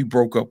 Mhm. or he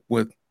broke up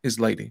with his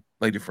lady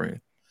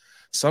friend.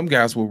 Some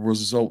guys will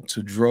resort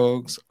to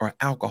drugs or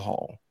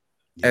alcohol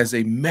Yeah. as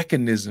a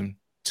mechanism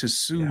to Yeah.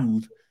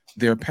 soothe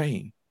their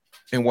pain.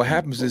 And what Mm.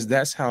 happens is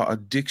that's how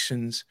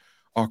addictions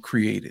are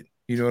created.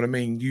 You know what I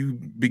mean? You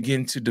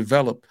begin to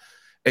develop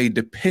a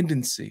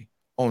dependency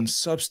on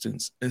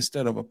substance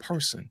instead of a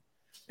person.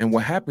 And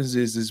what happens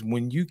is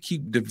when you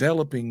keep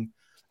developing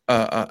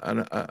how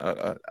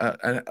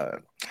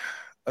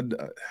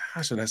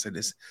should I say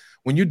this?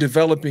 When you're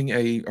developing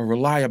a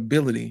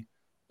reliability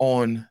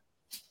on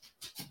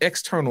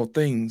external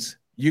things,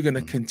 you're going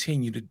to Mm.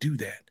 continue to do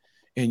that.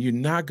 And you're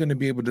not going to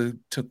be able to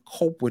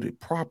cope with it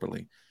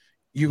properly.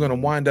 You're going to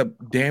Mm. wind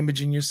up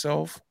damaging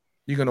yourself.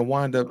 You're going to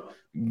wind up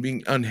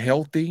being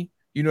unhealthy.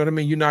 You know what I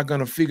mean? You're not going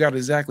to figure out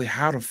exactly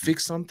how to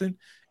fix something.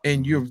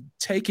 And Mm. you're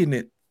taking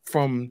it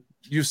from,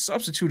 you're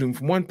substituting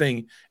from one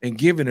thing and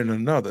giving it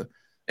another.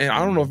 And I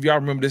don't know Mm. if y'all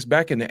remember this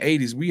back in the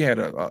 80s, we had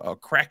a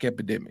crack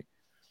epidemic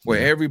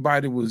where Yeah.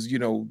 everybody was,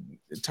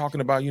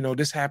 talking about,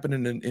 this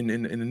happening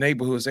in the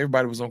neighborhoods.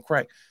 Everybody was on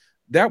crack.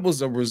 That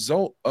was a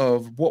result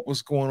of what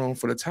was going on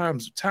for the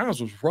times.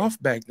 Times was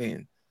rough back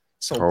then.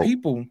 So Oh.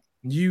 people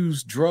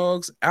use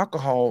drugs,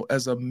 alcohol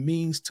as a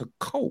means to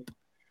cope.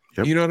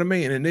 Yep. You know what I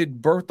mean? And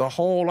it birthed a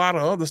whole lot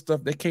of other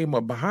stuff that came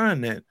up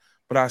behind that.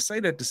 But I say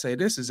that to say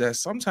this is that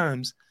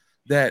sometimes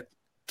that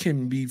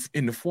can be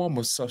in the form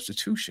of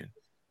substitution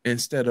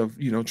instead of,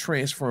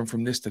 transferring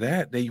from this to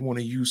that. They want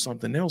to use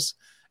something else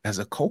as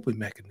a coping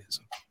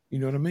mechanism. You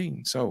know what I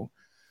mean? So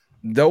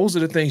those are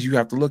the things you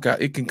have to look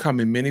at. It can come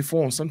in many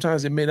forms.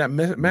 Sometimes it may not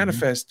Mm.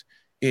 manifest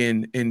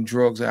in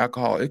drugs or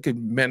alcohol. It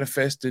could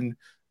manifest in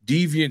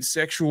deviant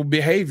sexual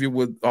behavior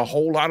with a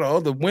whole lot of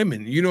other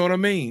women. You know what I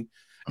mean?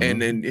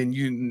 And Mm. and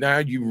you now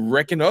you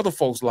wrecking other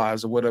folks'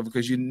 lives or whatever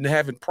because you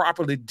haven't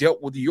properly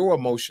dealt with your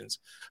emotions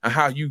and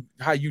how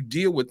you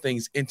deal with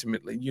things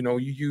intimately. You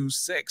use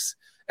sex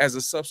as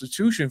a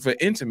substitution for Yeah.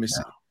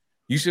 intimacy.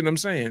 You see what I'm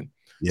saying?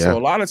 So Yeah. a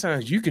lot of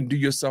times you can do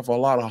yourself a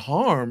lot of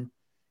harm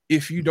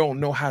if you don't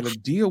know how to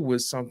deal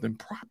with something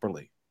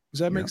properly. Does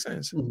that Yeah. make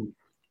sense? Mhm.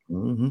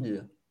 Mm-hmm.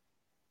 Yeah.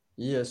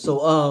 Yeah.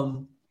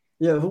 So,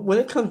 yeah, when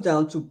it comes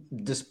down to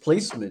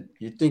displacement,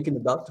 you're thinking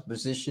about the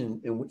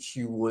position in which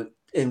you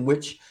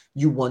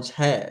once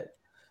had,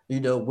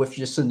 with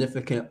your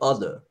significant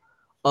other.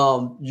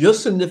 Your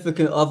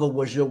significant other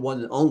was your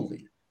one and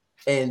only,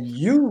 and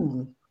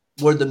you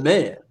were the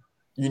man.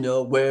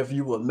 Whether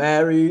you were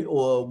married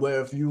or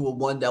whether you were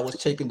one that was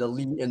taking the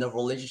lead in a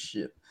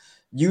relationship,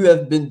 you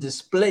have been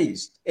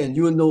displaced, and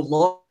you are no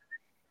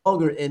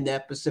longer in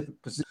that specific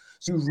position.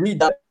 So you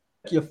redirect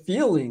your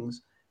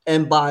feelings,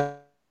 and by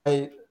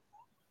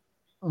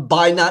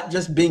not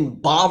just being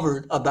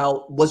bothered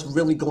about what's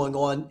really going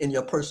on in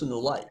your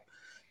personal life,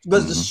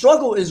 because the Mm-hmm.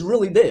 struggle is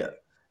really there.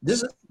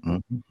 This is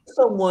Mm-hmm.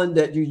 someone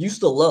that you used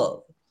to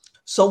love,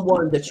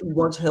 someone that you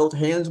once held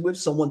hands with,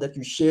 someone that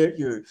you shared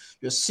your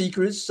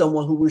secrets,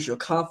 someone who was your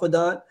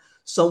confidant,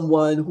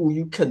 someone who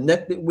you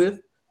connected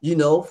with,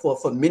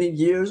 for many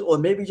years or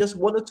maybe just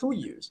 1 or 2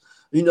 years.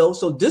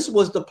 So this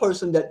was the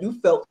person that you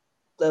felt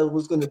that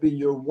was going to be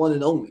your one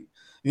and only.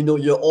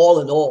 Your all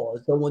in all,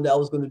 someone that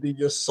was going to be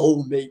your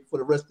soulmate for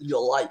the rest of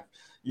your life.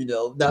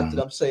 Not that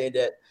I'm saying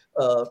that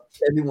uh,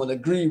 everyone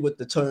agreed with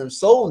the term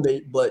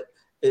soulmate, but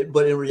in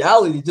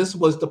reality, this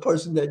was the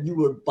person that you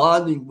were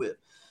bonding with.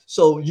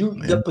 So the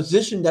Yeah.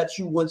 position that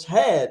you once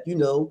had,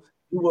 you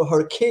were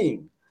her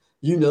king.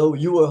 You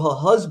were her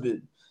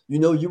husband. You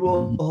were her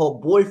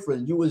Mm-hmm.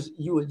 boyfriend. You was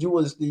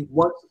the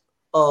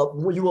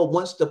you were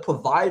once the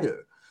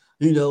provider.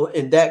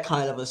 In that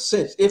kind of a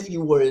sense, if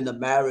you were in a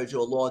marriage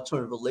or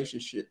long-term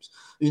relationships,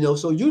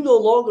 so you no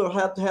longer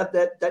have to have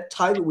that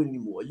title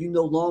anymore. You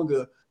no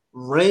longer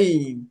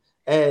reign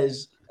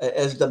as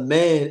the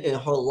man in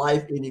her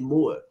life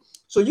anymore.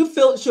 So you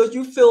feel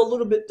a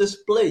little bit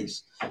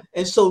displaced,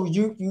 and so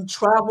you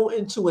travel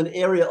into an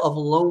area of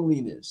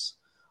loneliness,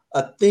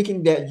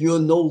 thinking that you're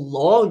no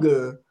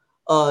longer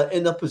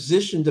in a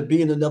position to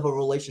be in another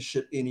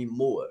relationship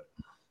anymore.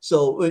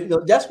 So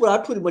that's what I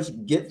pretty much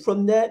get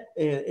from that,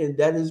 and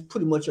that is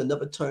pretty much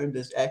another term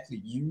that's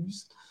actually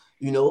used,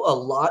 a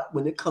lot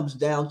when it comes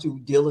down to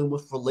dealing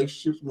with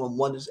relationships when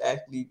one is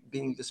actually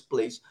being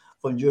displaced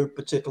from your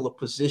particular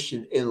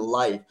position in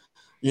life.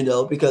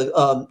 Because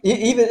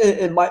even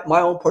in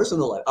my own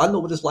personal life, I know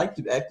what it's like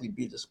to actually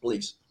be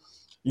displaced,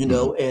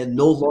 Mm-hmm. and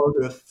no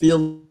longer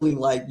feeling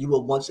like you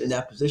were once in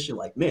that position.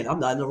 Like, man, I'm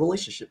not in a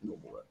relationship no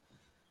more.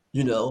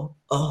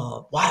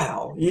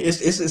 Wow,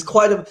 it's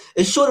quite a.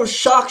 It sort of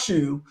shocks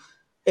you.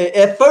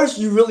 At first,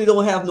 you really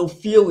don't have no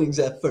feelings.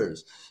 At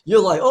first, you're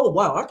like, oh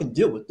wow, I can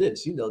deal with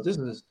this.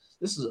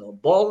 This is a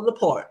ball in the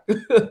park.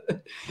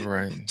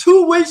 Right.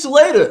 2 weeks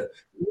later,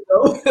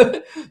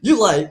 you're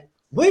like,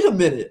 wait a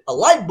minute, a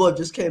light bulb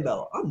just came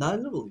out. I'm not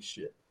in a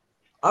relationship.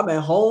 I'm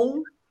at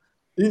home.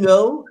 You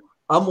know,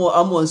 I'm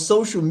on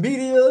social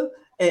media,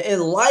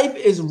 and life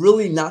is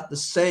really not the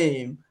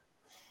same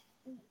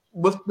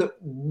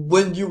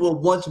when you were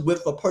once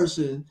with a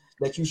person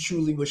that you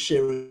truly were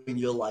sharing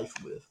your life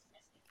with.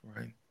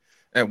 Right.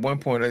 At one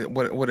point,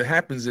 what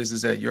happens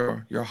is that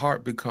your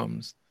heart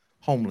becomes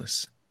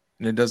homeless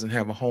and it doesn't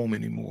have a home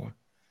anymore.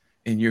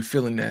 and you're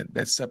feeling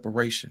that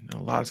separation.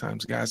 And a lot of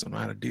times guys don't know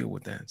how to deal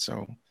with that.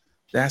 So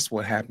that's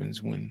what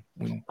happens when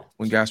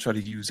guys try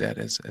to use that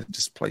as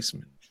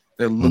displacement.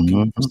 They're looking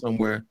for Mm-hmm.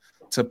 somewhere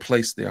to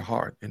place their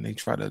heart, and they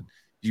try to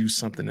use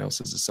something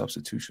else as a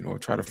substitution or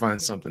try to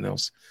find something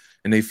else,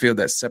 and they feel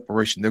that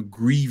separation. They're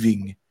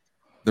grieving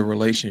the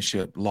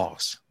relationship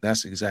loss.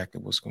 That's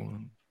exactly what's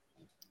going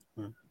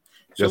Right.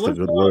 So Just a let's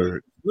good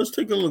word. let's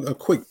take a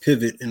quick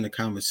pivot in the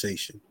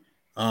conversation.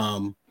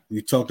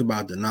 We talked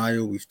about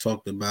denial. We've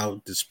talked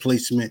about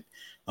displacement.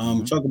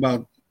 Mm-hmm. Talk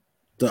about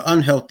the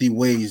unhealthy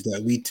ways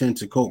that we tend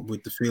to cope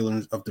with the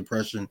feelings of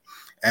depression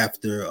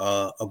after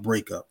a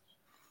breakup.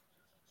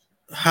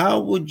 How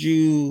would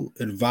you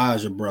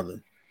advise a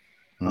brother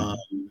Mm-hmm.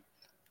 um,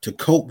 to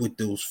cope with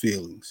those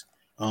feelings?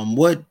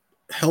 What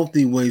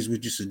healthy ways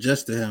would you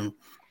suggest to him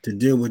to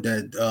deal with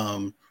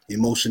that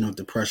emotion of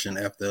depression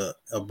after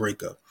a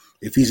breakup?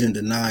 If he's in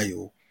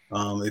denial,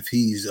 if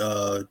he's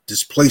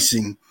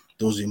displacing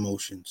those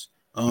emotions,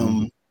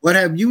 Mm-hmm. what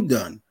have you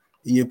done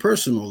in your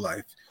personal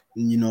life,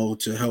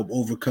 to help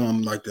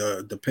overcome like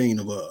the pain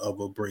of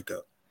a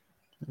breakup?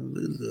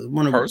 I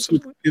want on.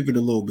 to pivot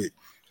a little bit.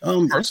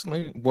 Um,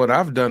 Personally, what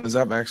I've done is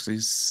I've actually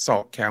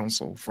sought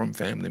counsel from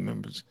family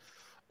members,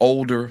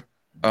 older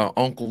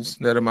uncles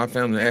that are my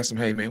family, and ask them,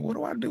 "Hey, man, what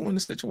do I do in a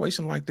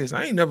situation like this?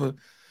 I ain't never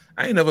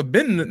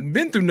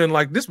been through nothing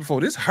like this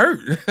before. This hurt.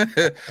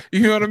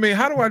 You know what I mean?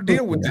 How do I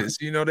deal with this?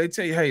 You know, they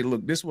tell you, hey,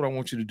 look, this is what I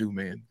want you to do,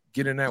 man.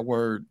 Get in that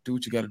word, do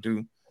what you got to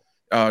do.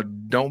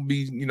 Don't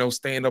be,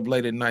 staying up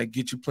late at night.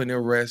 Get you plenty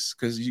of rest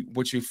because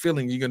what you're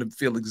feeling, you're gonna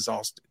feel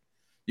exhausted.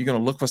 You're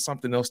gonna look for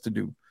something else to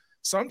do.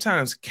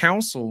 Sometimes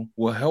counsel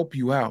will help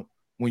you out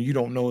when you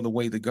don't know the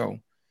way to go.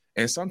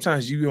 And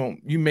sometimes you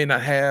may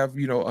not have,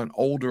 an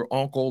older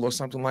uncle or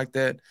something like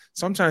that.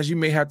 Sometimes you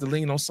may have to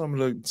lean on some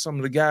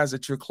of the guys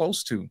that you're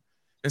close to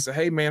and say,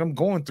 hey man, I'm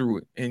going through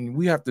it. And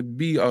we have to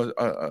be a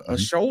Mm-hmm.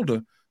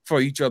 shoulder for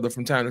each other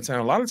from time to time.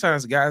 A lot of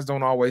times guys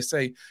don't always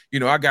say,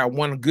 I got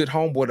one good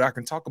homeboy that I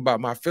can talk about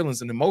my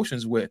feelings and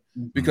emotions with,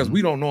 because Mm-hmm.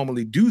 we don't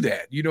normally do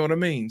that. You know what I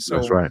mean?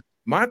 That's So right.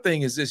 my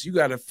thing is this: you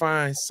got to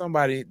find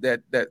somebody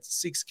that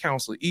seeks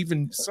counsel.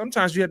 Even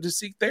sometimes you have to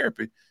seek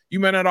therapy. You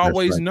may not That's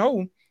always right.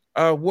 know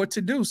what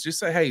to do. So just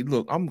say, hey,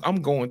 look,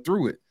 I'm going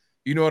through it.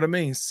 You know what I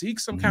mean? Seek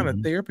some kind of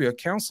Mm-hmm. therapy or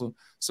counsel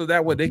so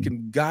that way they Mm-hmm.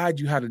 can guide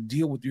you how to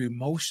deal with your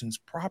emotions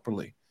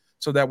properly.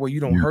 So that way you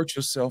don't Yeah. hurt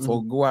yourself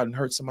or go out and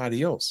hurt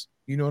somebody else.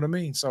 You know what I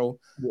mean? So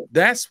Yeah.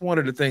 that's one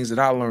of the things that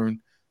I learned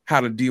how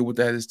to deal with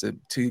that, is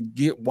to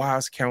get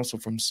wise counsel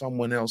from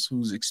someone else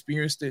who's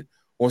experienced it,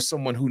 or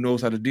someone who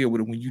knows how to deal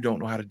with it when you don't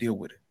know how to deal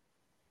with it.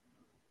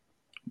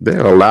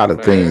 There are a lot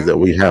of things Man, that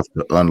we have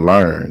to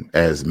unlearn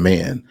as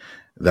men,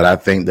 that I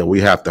think that we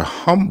have to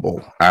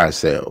humble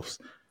ourselves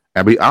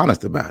and be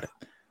honest about it.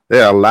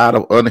 There are a lot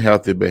of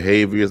unhealthy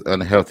behaviors,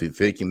 unhealthy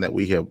thinking that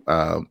we have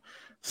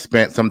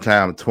spent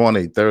sometime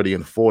 20, 30,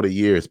 and 40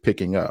 years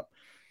picking up,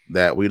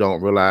 that we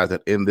don't realize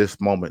that in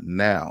this moment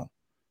now,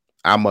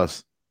 I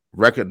must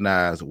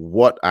recognize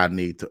what I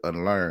need to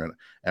unlearn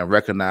and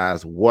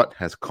recognize what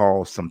has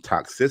caused some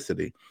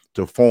toxicity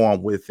to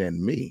form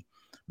within me.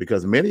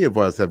 Because many of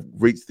us have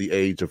reached the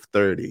age of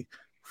 30,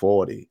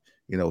 40,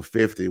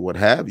 50, what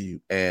have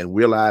you, and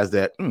realize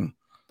that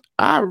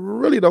I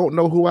really don't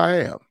know who I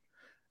am.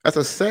 That's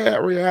a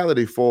sad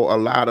reality for a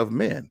lot of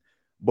men,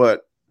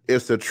 but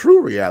it's a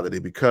true reality,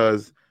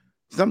 because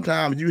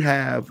sometimes you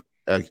have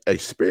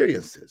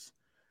experiences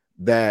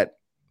that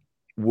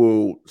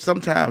will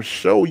sometimes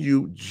show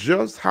you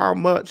just how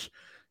much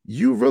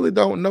you really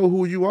don't know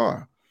who you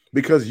are,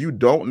 because you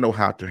don't know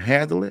how to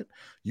handle it.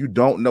 You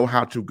don't know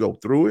how to go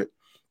through it.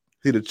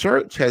 See, the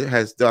church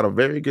has done a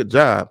very good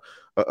job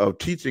of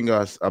teaching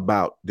us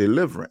about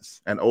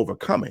deliverance and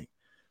overcoming,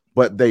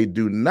 but they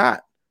do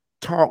not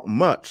talk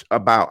much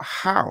about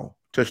how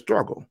to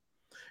struggle.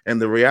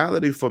 And the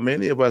reality for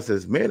many of us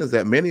as men is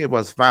that many of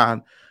us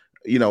find,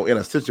 in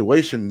a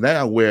situation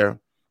now where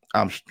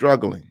I'm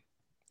struggling,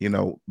 be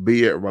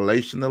it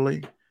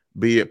relationally,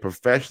 be it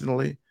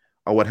professionally,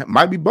 or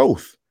might be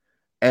both.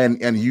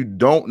 And you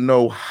don't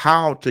know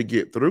how to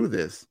get through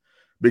this,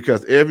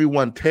 because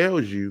everyone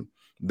tells you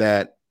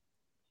that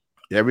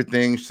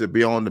everything should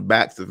be on the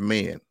backs of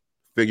men.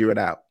 Figure it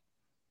out,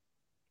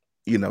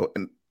 and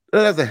that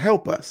doesn't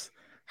help us.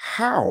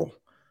 How?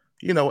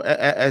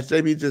 As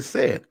JB just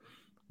said,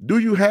 do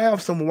you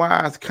have some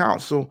wise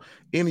counsel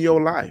in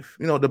your life?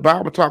 The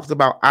Bible talks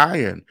about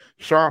iron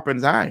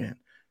sharpens iron.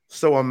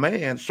 So a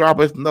man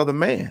sharpens another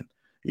man.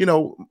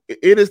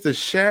 It is the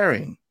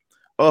sharing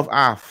of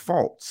our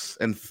faults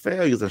and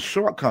failures and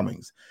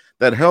shortcomings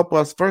that help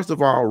us, first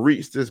of all,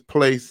 reach this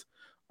place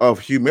of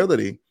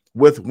humility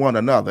with one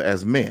another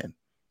as men,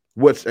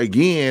 which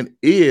again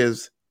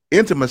is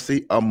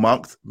intimacy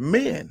amongst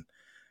men.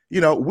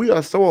 We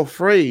are so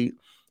afraid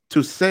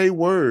to say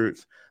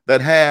words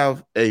that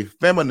have a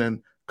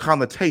feminine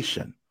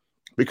connotation,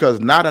 because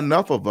not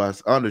enough of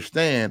us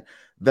understand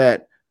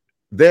that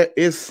there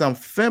is some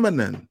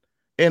feminine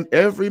in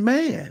every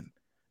man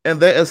and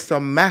there is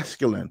some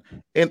masculine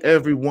in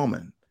every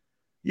woman.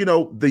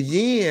 The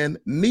yin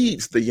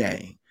needs the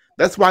yang.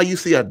 That's why you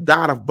see a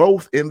dot of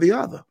both in the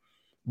other.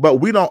 But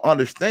we don't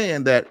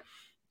understand that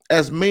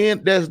as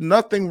men, there's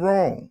nothing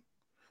wrong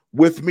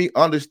with me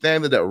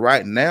understanding that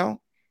right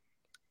now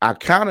I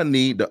kind of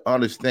need to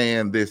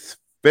understand this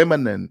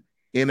feminine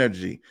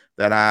energy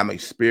that I'm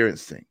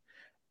experiencing.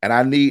 And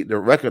I need to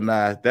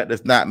recognize that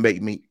does not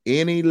make me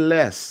any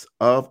less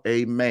of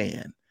a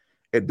man.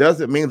 It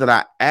doesn't mean that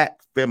I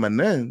act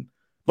feminine,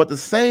 but the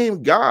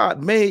same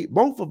God made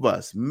both of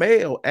us,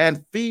 male and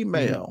Mhm.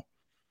 female.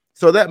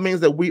 So that means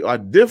that we are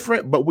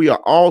different, but we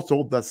are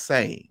also the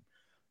same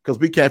because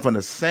we came from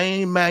the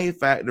same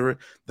manufacturer.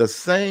 The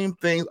same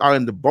things are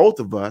in the both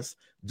of us,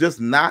 just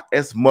not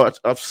as much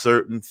of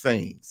certain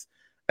things.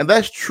 And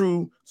that's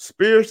true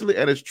spiritually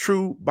and it's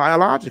true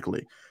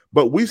biologically.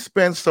 But we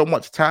spend so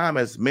much time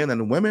as men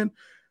and women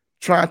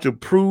trying to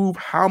prove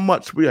how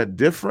much we are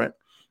different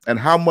and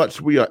how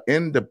much we are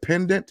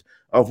independent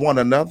of one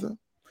another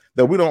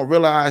that we don't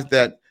realize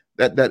that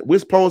we're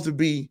supposed to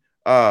be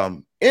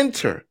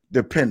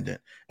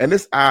interdependent, and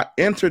it's our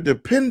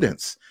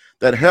interdependence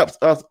that helps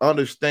us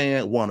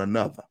understand one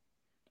another.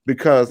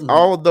 Because Mhm.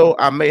 although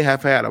I may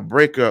have had a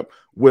breakup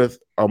with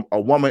a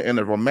woman in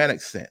a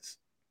romantic sense,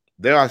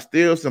 there are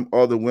still some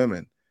other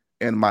women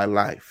in my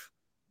life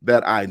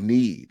that I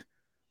need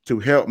to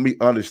help me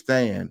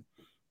understand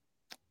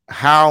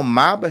how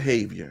my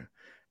behavior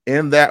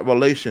in that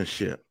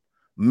relationship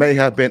may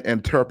have been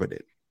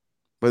interpreted.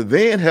 But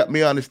then help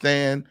me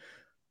understand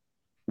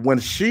when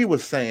she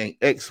was saying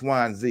X,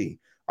 Y, and Z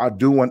are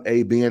doing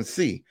A, B, and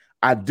C.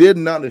 I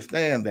didn't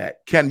understand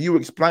that. Can you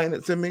explain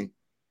it to me?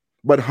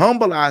 But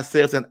humble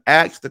ourselves and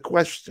ask the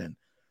question.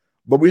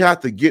 But we have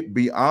to get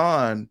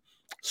beyond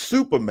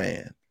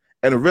Superman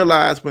and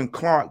realize when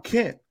Clark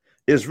Kent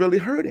is really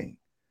hurting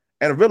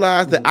and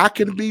realize that Mhm. I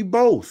can be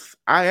both.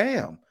 I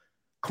am.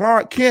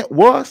 Clark Kent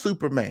was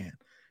Superman.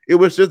 It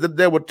was just that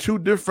there were two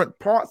different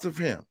parts of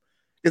him.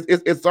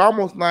 It's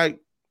almost like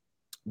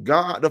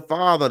God the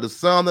Father, the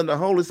Son, and the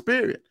Holy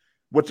Spirit,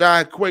 which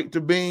I equate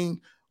to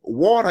being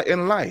water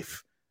in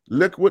life,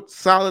 liquid,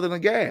 solid, and a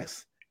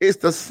gas. It's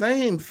the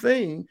same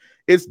thing,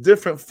 it's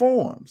different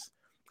forms.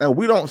 And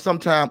we don't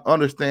sometimes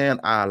understand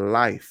our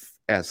life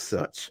as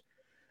such.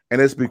 And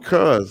it's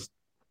because,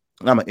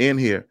 I'm in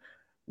here,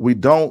 we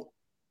don't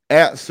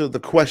answer the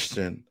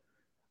question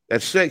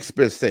that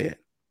Shakespeare said,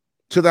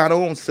 to thine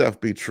own self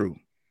be true.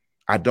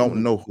 I don't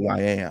Mhm. know who I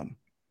am.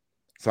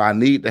 So I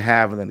need to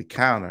have an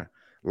encounter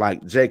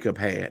like Jacob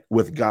had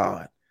with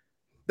God,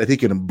 that he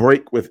can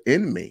break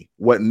within me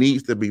what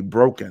needs to be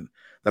broken,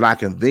 that I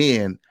can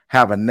then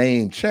have a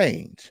name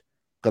change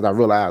because I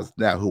realize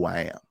now who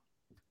I am.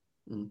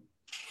 Mhm.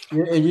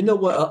 Yeah, and you know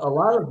what? A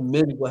lot of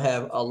men will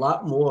have a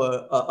lot more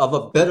of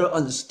a better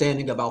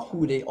understanding about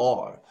who they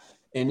are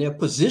and their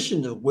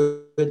position of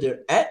where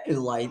they're at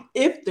in life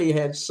if they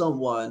had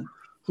someone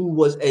who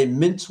was a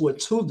mentor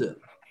to them,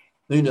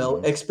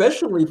 Mm-hmm.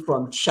 especially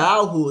from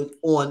childhood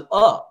on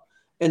up.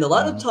 And a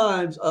lot of Mm-hmm.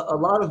 times, a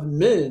lot of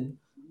men,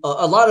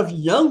 a lot of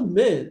young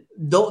men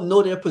don't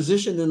know their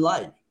position in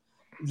life.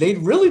 They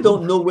really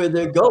don't know where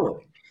they're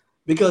going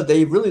because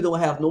they really don't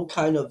have no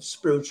kind of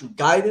spiritual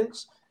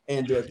guidance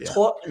and they're Yeah.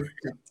 taught to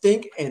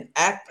think and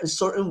act a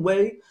certain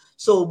way.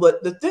 So,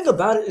 but the thing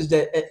about it is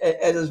that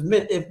as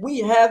men, if we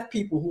have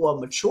people who are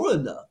mature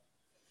enough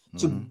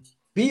to Mm-hmm.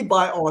 be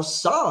by our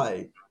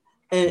side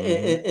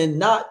Mm-hmm. and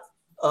not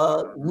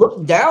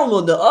look down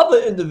on the other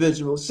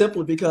individual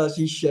simply because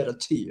he shed a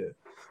tear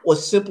or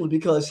simply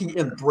because he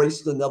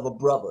embraced another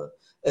brother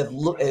as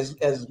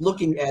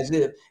looking as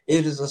if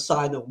it is a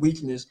sign of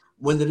weakness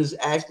when it is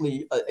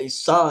actually a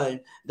sign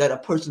that a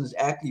person is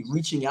actually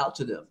reaching out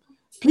to them.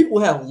 People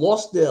have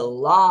lost their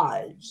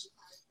lives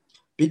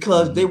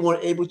because they Mm-hmm.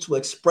 weren't able to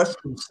express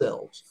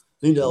themselves.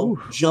 Ooh,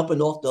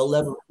 Jumping off the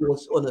 11th floor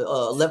on the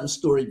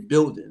 11th-story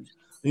building.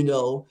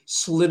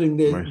 Slitting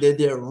mercy.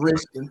 their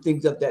wrists and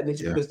things of that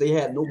nature Yeah. because they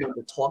had no one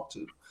to talk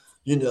to.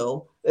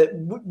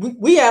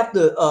 We have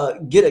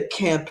to get a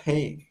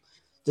campaign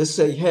to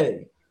say,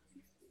 hey,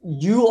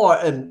 you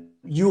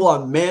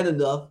are man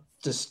enough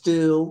to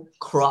still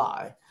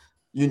cry.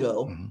 You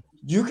know, Mm-hmm.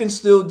 you can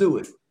still do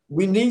it.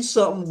 We need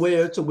something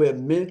where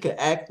men can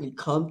actually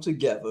come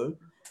together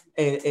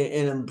and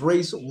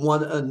embrace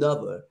one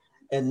another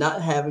and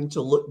not having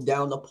to look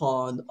down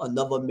upon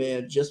another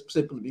man just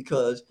simply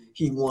because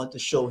he wanted to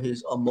show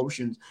his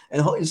emotions.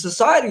 And in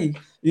society,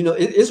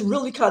 it's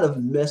really kind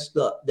of messed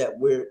up that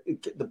we're in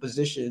the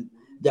position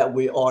that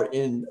we are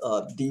in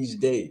these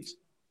days.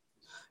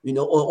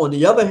 On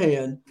the other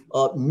hand,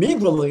 me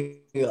growing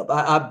up,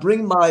 I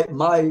bring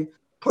my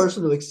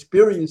personal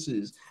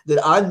experiences that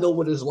I know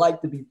what it's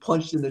like to be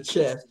punched in the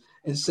chest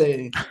and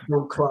saying,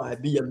 "Don't cry,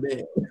 be a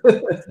man."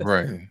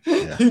 Right.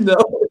 Yeah. you know,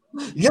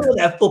 get Yeah. on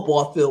that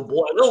football field,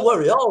 boy. Don't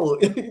worry. Oh,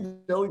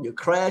 you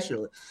crash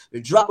or you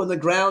drop on the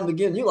ground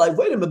again. You're like,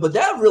 wait a minute, but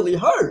that really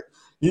hurt.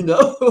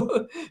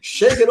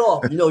 Shake it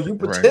off. You Right.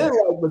 pretend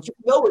like, but you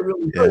know it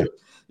really Yeah.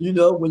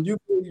 hurt. When you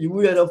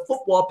were at a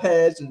football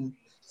pass and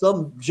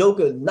some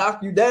joker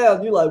knock you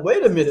down, you're like,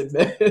 wait a minute,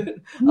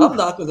 man. Woo. I'm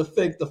not going to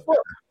fake the fun.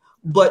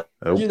 But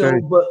Okay.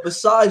 but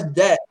besides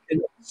that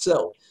in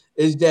itself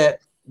is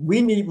that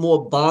we need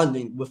more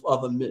bonding with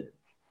other men.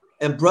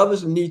 And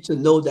brothers need to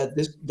know that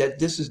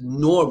this is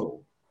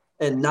normal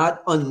and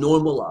not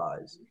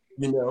unnormalized,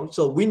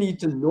 So we need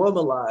to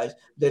normalize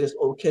that it's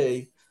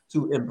okay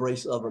to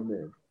embrace other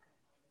men.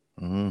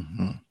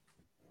 Mm-hmm.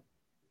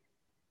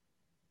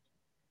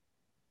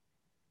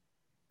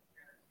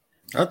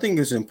 I think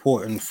it's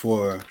important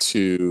for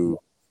To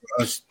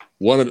us.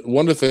 one of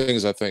the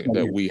things I think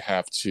that we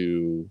have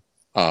to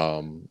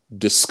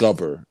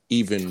discover,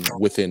 even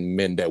within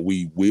men that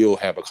we will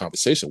have a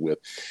conversation with,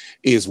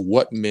 is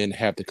what men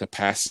have the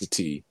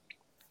capacity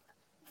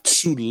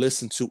to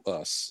listen to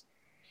us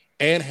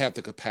and have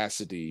the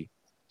capacity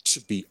to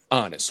be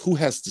honest. Who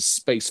has the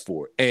space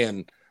for it?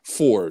 And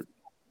for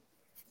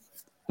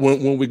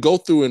when we go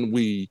through and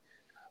we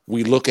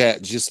look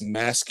at just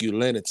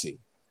masculinity,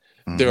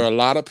 there Mm-hmm. are a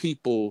lot of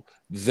people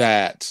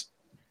that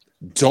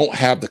don't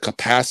have the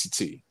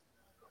capacity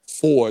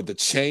for the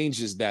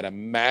changes that a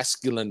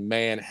masculine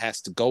man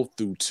has to go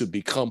through to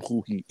become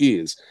who he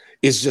is.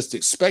 It's just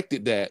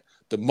expected that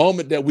the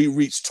moment that we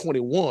reach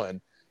 21,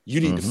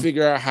 you need to Mm-hmm.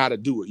 figure out how to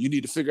do it. You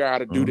need to figure out how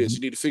to do this.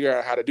 Mm-hmm. You need to figure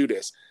out how to do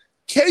this.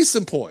 Case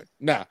in point.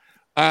 Now,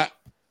 I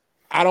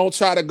don't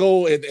try to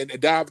go and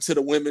dive into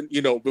the women.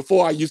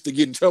 Before I used to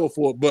get in trouble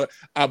for it, but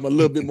I'm a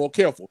little bit more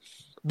careful.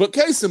 But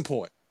case in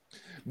point,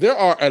 there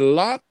are a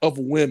lot of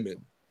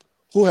women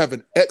who have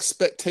an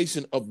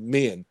expectation of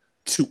men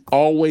to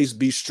always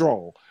be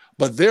strong,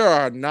 but there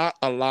are not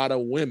a lot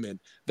of women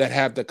that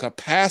have the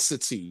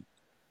capacity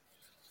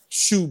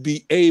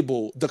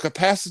the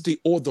capacity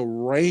or the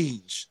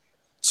range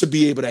to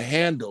be able to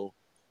handle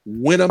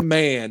when a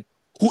man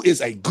who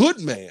is a good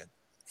man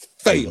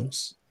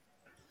fails.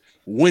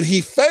 When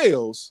he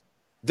fails,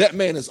 that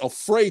man is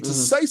afraid to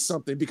say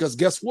something because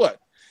guess what?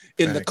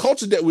 In the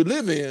culture that we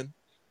live in,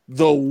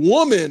 the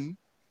woman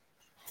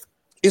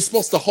is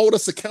supposed to hold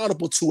us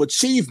accountable to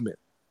achievement,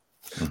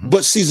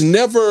 but she's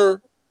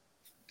never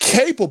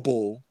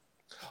capable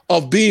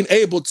of being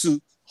able to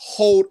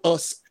hold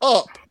us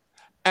up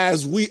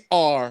as we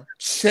are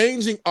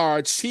changing our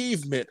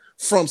achievement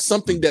from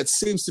something that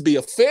seems to be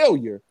a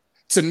failure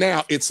to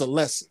now it's a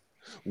lesson.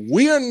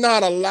 We are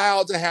not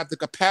allowed to have the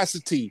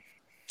capacity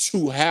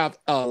to have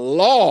a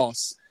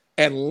loss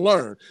and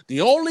learn.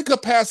 The only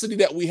capacity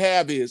that we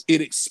have is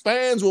it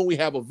expands when we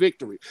have a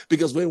victory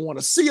because they want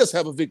to see us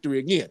have a victory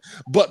again.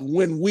 But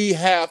when we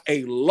have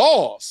a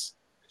loss,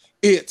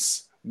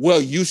 it's,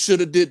 well, you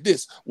should have did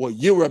this. Well,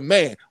 you're a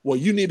man. Well,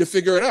 you need to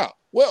figure it out.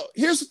 Well,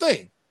 here's the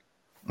thing.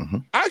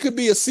 I could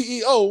be a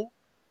CEO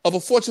of a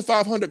Fortune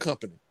 500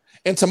 company,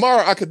 and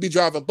tomorrow I could be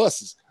driving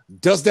buses.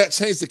 Does that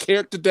change the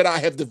character that I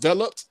have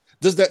developed?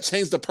 Does that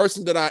change the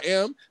person that I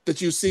am,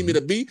 that you see me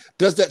to be?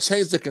 Does that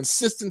change the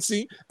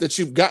consistency that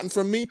you've gotten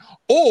from me?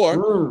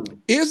 Or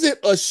is it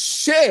a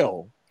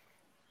shell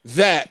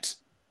that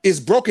is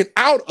broken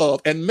out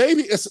of, and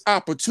maybe it's an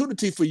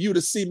opportunity for you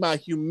to see my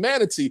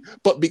humanity,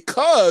 but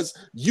because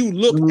you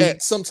look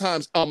at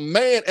sometimes a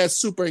man as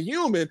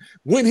superhuman,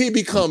 when he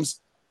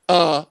becomes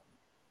a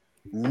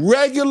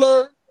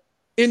regular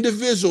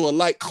individual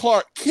like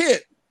Clark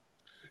Kent,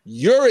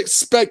 you're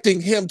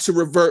expecting him to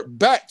revert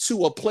back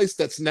to a place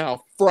that's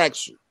now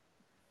fractured.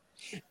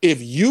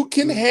 If you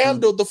can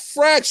handle the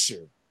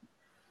fracture,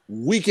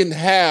 we can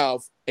have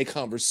a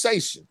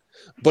conversation.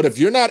 But if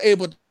you're not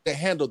able to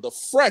handle the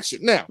fracture,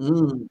 now,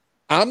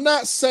 I'm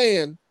not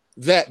saying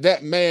that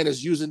that man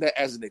is using that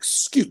as an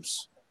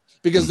excuse,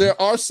 because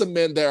there are some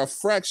men that are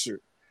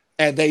fractured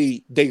and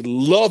they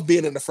love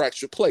being in a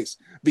fractured place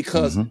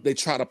because they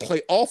try to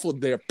play off of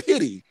their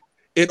pity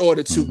in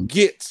order to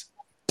get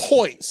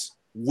points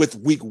with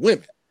weak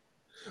women.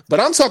 But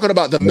I'm talking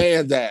about the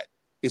man that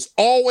is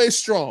always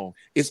strong,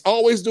 is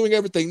always doing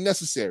everything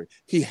necessary.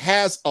 He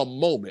has a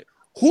moment.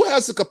 Who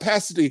has the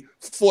capacity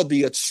for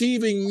the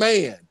achieving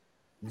man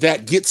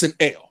that gets an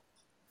L?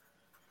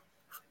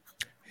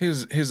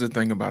 Here's the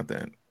thing about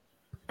that.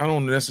 I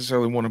don't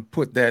necessarily want to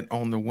put that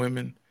on the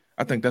women.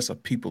 I think that's a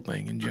people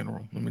thing in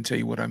general. Let me tell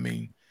you what I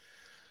mean.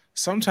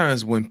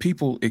 Sometimes when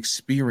people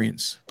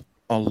experience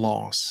a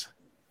loss,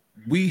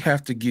 we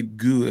have to get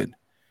good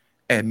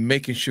at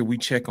making sure we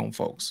check on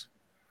folks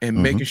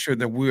and making sure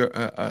that we're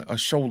a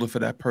shoulder for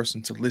that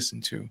person to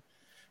listen to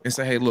and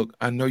say, hey, look,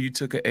 I know you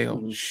took an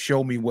L.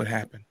 Show me what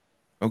happened.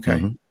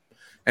 Okay.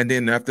 And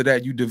then after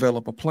that, you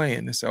develop a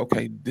plan and say,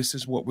 okay, this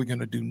is what we're going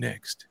to do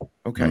next.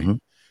 Okay.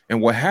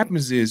 And what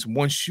happens is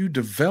once you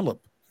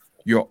develop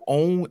your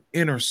own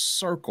inner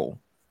circle,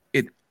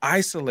 it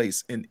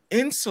isolates and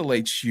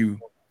insulates you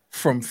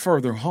from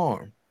further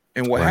harm.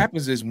 And what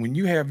happens is when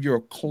you have your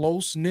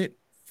close-knit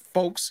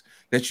folks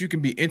that you can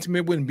be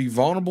intimate with and be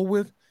vulnerable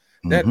with,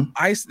 that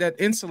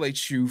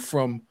insulates you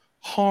from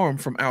harm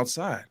from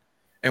outside.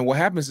 And what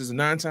happens is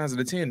 9 times out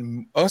of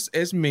 10, us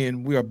as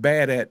men, we are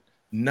bad at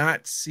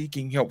not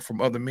seeking help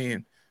from other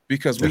men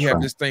because we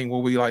have this thing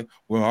where we like,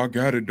 well, I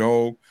got it,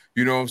 dog.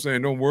 You know what I'm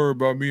saying? Don't worry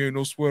about me. Ain't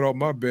no sweat off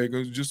my back.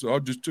 I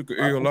just took an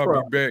L.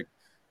 I'll be back.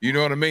 You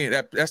know what I mean?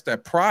 That's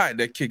that pride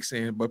that kicks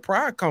in. But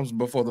pride comes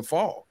before the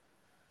fall.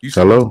 You see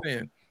what I'm Hello.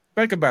 saying?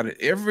 Think about it.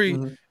 Every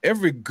Mhm.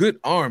 every good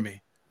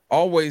army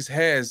always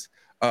has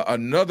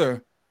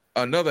another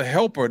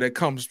helper that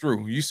comes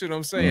through. You see what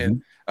I'm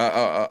saying?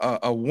 Mm-hmm.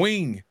 A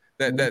wing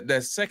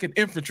that second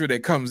infantry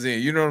that comes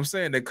in. You know what I'm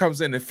saying? That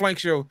comes in and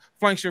flanks you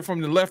from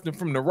the left and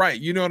from the right.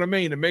 You know what I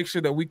mean? To make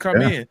sure that we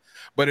come Yeah. in.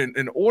 But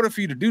in order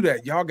for you to do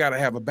that, y'all got to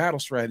have a battle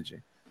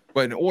strategy.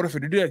 But in order for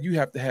you to do that, you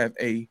have to have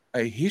a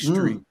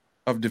history Mm.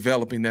 of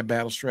developing that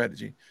battle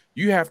strategy.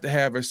 You have to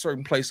have a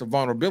certain place of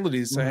vulnerability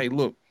to say, Mhm. hey,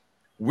 look,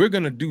 we're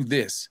going to do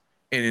this.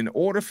 And in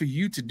order for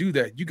you to do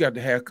that, you got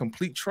to have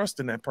complete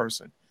trust in that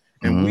person.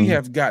 And we Mm-hmm.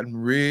 have gotten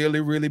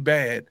really, really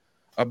bad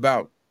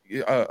about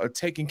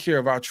taking care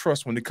of our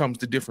trust when it comes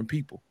to different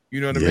people.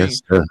 You know what I mean?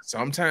 Yes, sir.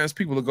 Sometimes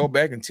people will go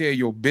back and tell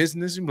your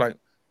business. And be like,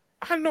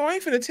 I know I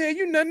ain't finna tell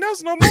you nothing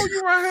else no more.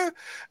 You right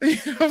here. You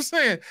know what I'm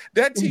saying?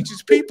 That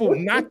teaches people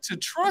not to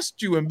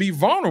trust you and be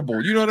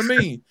vulnerable. You know what I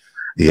mean?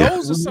 Yeah.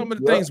 Those are Mhm. some of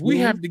the Yep. things we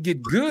have to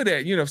get good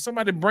at. You know, if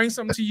somebody brings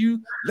something to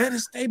you, let it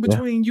stay Yeah.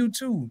 between you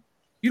two.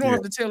 You don't Yeah.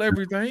 have to tell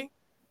everything.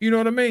 You know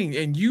what I mean?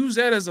 And use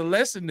that as a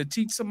lesson to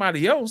teach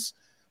somebody else,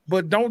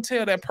 but don't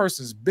tell that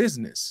person's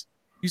business.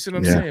 You see what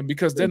I'm Yeah. saying?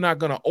 Because they're not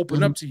going to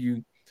open Mhm. up to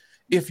you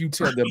if you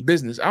tell their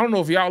business. I don't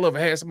know if y'all ever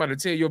had somebody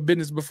tell your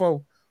business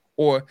before,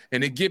 or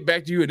and they get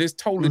back to you and it's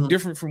totally Mhm.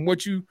 different from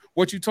what you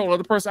told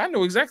other person. I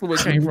know exactly where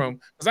it came Mhm. from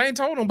because I ain't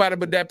told nobody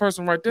but that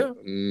person right there.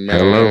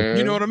 Hello.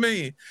 You know Man, what I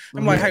mean?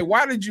 I'm like, Mhm. hey,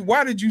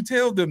 why did you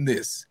tell them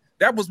this?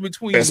 That was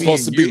between it's me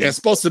supposed to and be. you. It's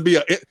supposed to be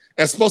a.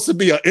 It's supposed to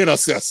be an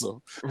intercessor.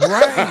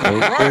 Right, Okay.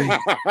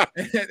 right.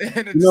 And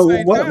at You the know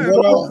same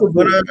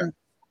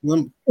time,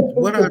 when,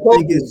 what I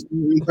think Supposed is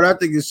what I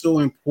think is so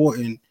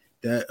important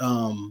that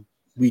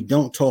we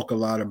don't talk a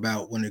lot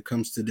about when it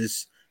comes to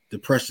this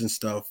depression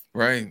stuff.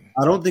 right,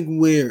 I don't think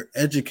we're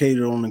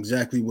educated on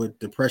exactly what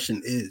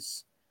depression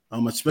is, There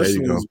you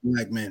especially go. as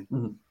black men.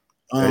 Mhm.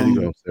 There you Um,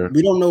 go, sir.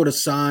 we don't know the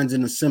signs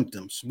and the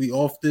symptoms. We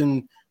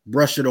often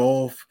brush it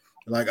off.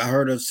 Like I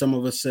heard of some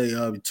of us say,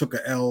 we took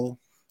a L,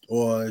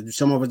 or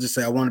some of us just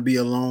say, I want to be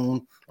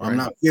alone, or I'm right,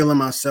 not feeling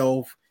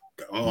myself,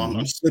 or I'm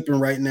Mm-hmm. slipping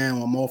right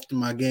now, I'm off to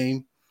my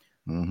game.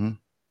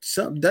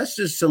 Mm-hmm. That's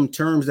just some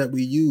terms that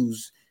we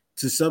use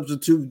to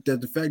substitute that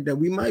the fact that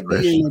we might be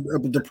Depression.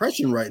 in a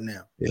depression right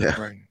now. Yeah.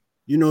 right,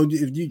 You know,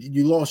 if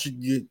you lost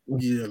you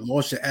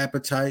lost your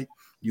appetite,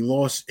 you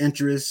lost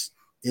interest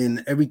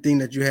in everything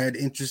that you had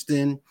interest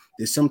in.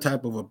 There's some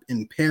type of a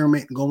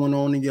impairment going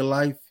on in your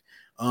life,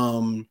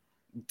 um,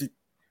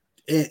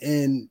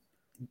 and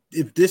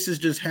if this is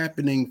just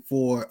happening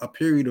for a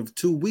period of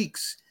 2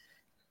 weeks,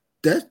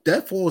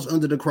 that falls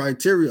under the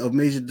criteria of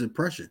major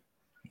depression.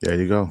 There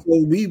you go.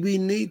 So we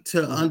need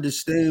to Mhm.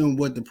 understand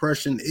what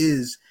depression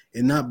is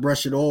and not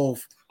brush it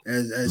off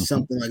as Mm-hmm.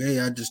 something like,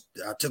 hey, I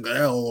took an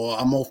L or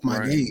I'm off my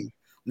right, game.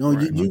 No,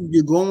 right,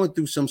 you're going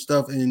through some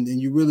stuff and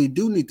you really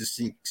do need to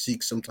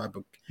seek some type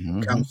of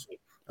Mm-hmm. counsel.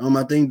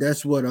 I think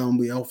that's what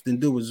we often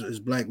do as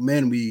black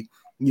men. We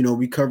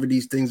cover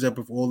these things up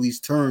with all these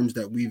terms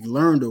that we've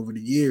learned over the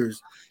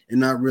years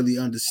and not really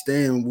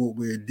understand what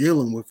we're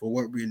dealing with or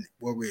what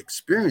we're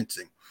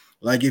experiencing.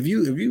 Like if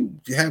you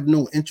have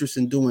no interest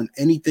in doing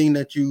anything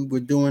that you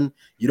were doing,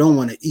 you don't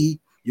want to eat,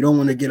 you don't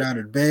want to get out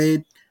of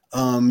bed.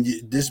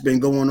 This been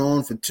going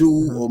on for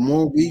 2 or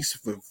more weeks,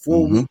 for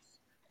 4 weeks,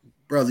 Mm-hmm.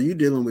 brother. You're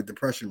dealing with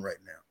depression right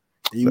now,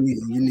 and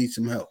you need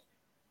some help.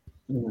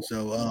 Mhm.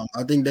 So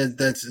I think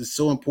that's it's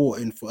so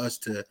important for us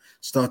to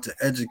start to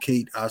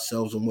educate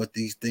ourselves on what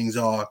these things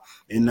are,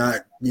 and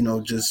not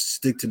just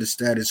stick to the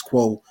status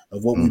quo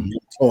of what we've Mm-hmm. been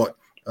taught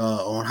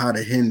on how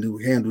to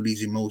handle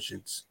these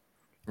emotions.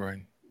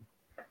 right.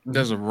 Mhm.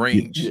 There's a Yeah.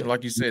 range. Yeah.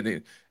 Like you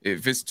said,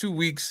 if it's 2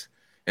 weeks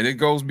and it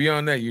goes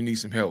beyond that, you need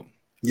some help.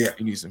 Yeah,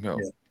 You need some help.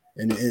 yeah.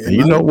 And And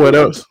you my know what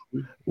else?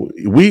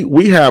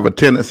 We have a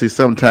tendency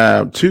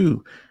sometimes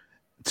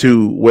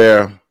to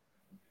where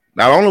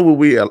not only will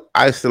we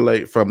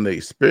isolate from the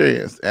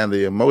experience and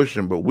the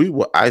emotion, but we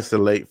will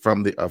isolate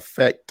from the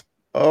effect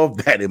of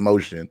that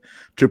emotion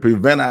to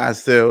prevent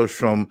ourselves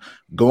from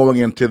going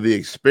into the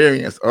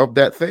experience of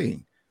that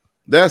thing.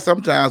 There's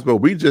sometimes where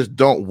we just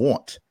don't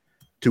want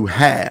to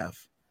have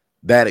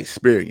that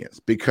experience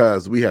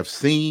because we have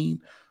seen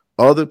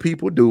other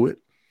people do it.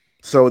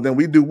 So then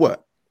we do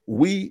what?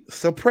 We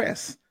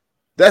suppress.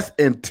 That's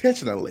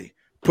intentionally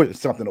putting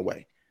something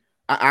away.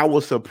 I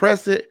will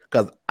suppress it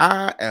because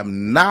I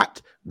am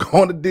not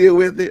going to deal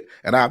with it.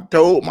 And I've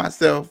told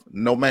myself,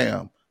 no,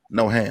 ma'am,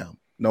 no ham,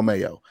 no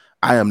mayo.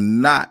 I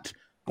am not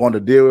going to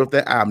deal with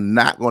that. I'm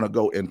not going to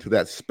go into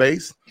that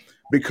space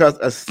because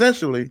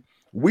essentially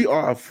we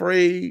are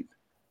afraid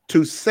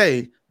to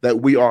say that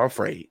we are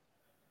afraid.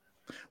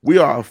 We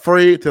are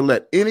afraid to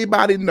let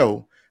anybody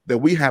know that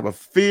we have a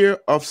fear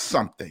of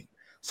something.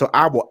 So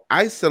I will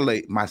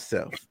isolate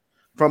myself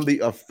from the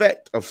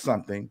effect of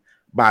something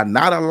by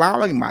not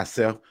allowing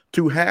myself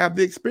to have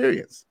the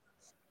experience.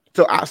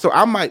 So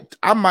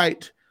I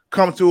might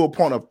come to a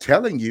point of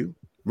telling you,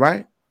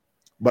 right?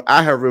 But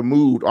I have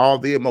removed all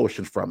the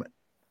emotions from it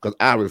because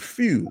I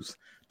refuse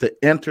to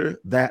enter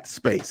that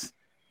space.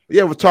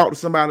 You ever talk to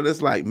somebody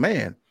that's like,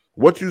 man,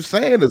 what you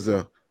saying is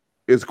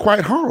is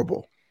quite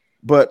horrible.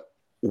 But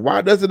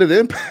why doesn't it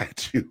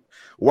impact you?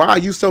 Why are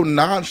you so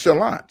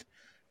nonchalant?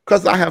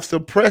 Because I have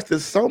suppressed it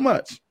so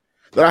much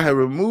that I have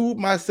removed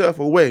myself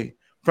away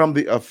from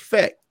the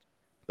effect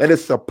that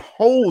it's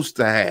supposed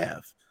to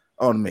have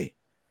on me.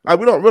 Like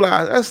we don't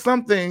realize that's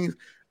some things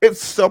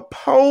it's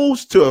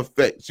supposed to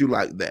affect you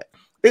like that.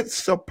 It's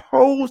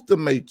supposed to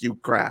make you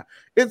cry.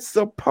 It's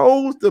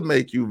supposed to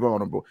make you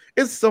vulnerable.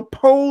 It's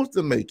supposed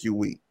to make you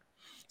weak.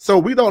 So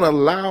we don't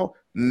allow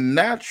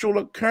natural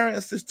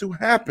occurrences to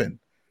happen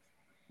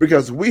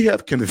because we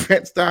have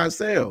convinced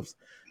ourselves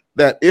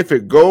that if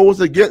it goes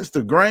against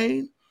the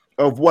grain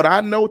of what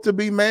I know to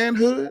be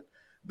manhood,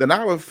 then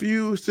I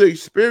refuse to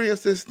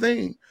experience this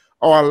thing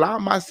or allow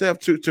myself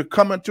to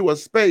come into a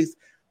space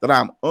that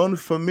I'm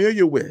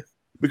unfamiliar with.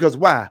 Because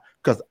why?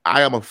 Because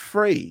I am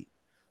afraid.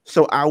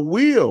 So I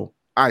will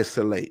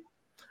isolate.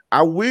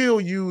 I will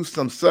use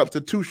some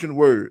substitution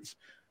words.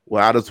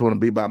 Well, I just want to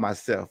be by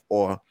myself,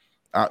 or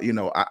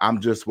I'm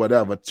just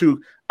whatever.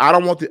 I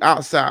don't want the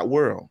outside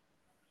world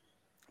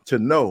to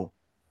know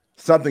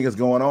something is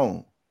going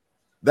on.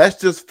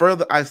 That's just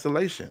further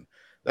isolation.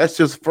 That's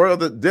just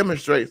further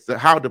demonstrates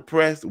how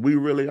depressed we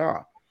really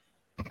are.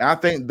 And I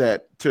think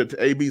that to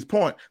AB's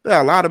point, there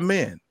are a lot of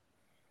men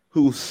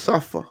who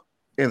suffer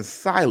in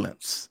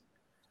silence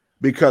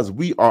because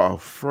we are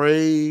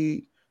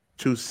afraid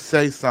to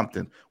say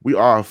something. We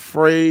are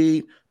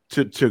afraid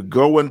to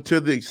go into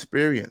the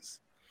experience,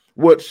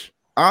 which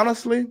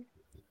honestly,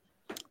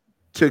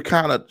 to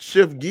kind of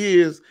shift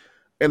gears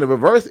in the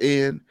reverse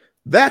end,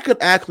 that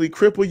could actually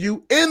cripple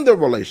you in the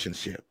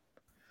relationship.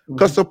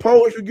 Because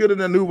suppose you get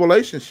in a new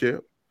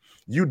relationship,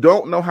 you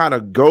don't know how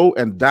to go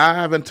and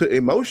dive into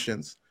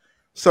emotions.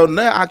 So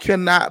now I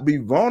cannot be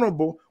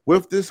vulnerable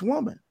with this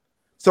woman.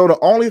 So the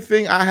only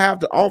thing I have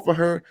to offer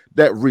her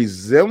that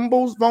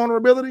resembles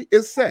vulnerability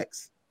is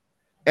sex.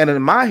 And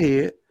in my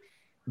head,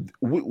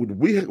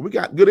 we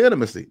got good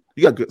intimacy.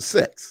 You got good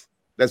sex.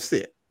 That's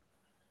it.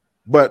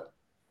 But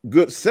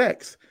good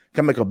sex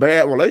can make a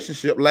bad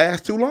relationship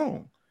last too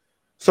long.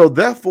 So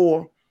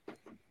therefore,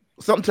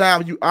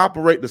 sometimes you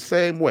operate the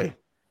same way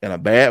in a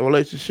bad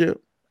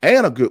relationship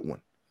and a good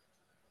one.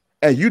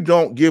 And you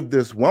don't give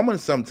this woman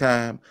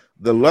sometimes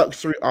the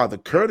luxury or the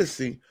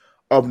courtesy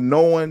of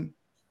knowing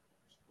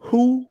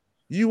who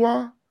you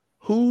are,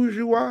 whose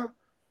you are,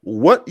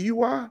 what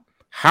you are,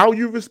 how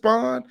you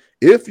respond,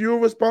 if you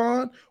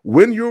respond,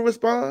 when you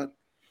respond.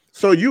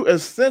 So you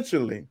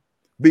essentially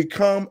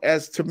become,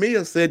 as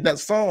Tamia said in that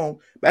song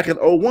back in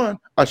 '01,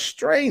 a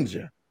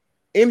stranger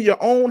in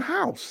your own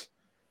house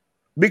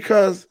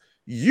because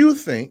you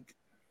think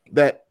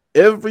that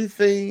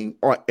everything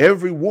or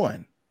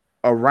everyone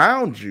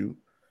around you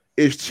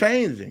is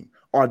changing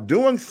or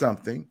doing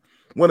something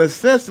when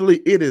essentially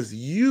it is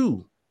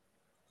you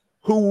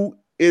who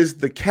is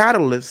the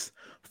catalyst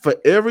for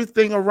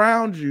everything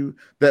around you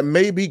that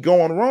may be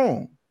going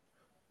wrong.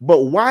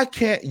 But why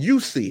can't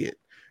you see it?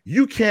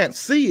 You can't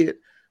see it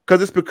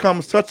because it's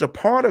become such a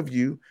part of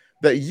you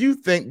that you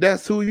think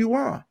that's who you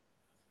are.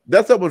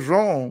 That's what was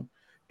wrong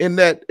in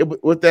that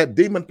with that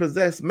demon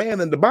possessed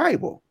man in the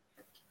Bible.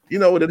 You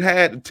know, it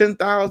had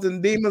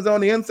 10,000 demons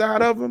on the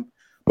inside of him,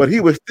 but he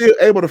was still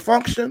able to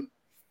function.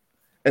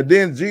 And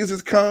then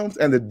Jesus comes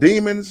and the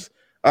demons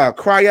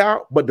cry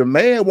out, but the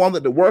man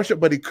wanted to worship,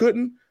 but he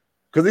couldn't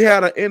because he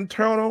had an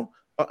internal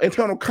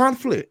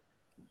conflict.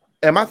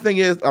 And my thing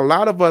is, a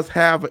lot of us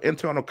have an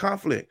internal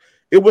conflict.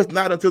 It was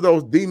not until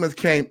those demons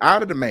came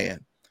out of the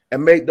man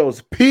and made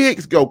those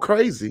pigs go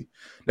crazy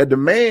that the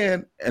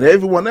man and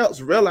everyone else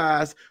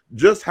realized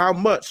just how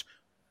much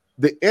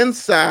the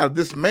inside of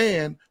this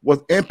man was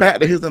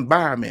impacting his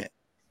environment.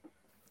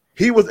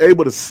 He was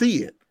able to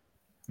see it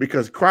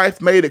because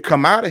Christ made it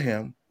come out of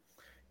him.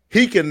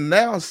 He can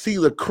now see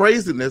the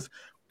craziness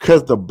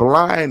because the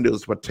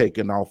blinders were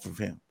taken off of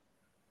him.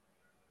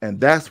 And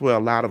that's where a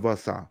lot of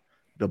us are.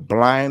 The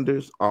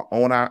blinders are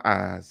on our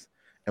eyes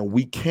and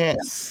we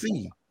can't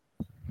see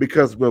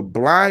because we're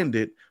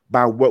blinded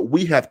by what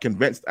we have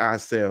convinced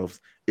ourselves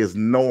is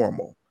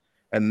normal.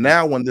 And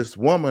now when this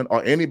woman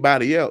or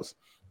anybody else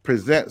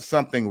presents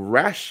something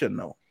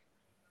rational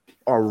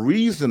or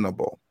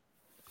reasonable,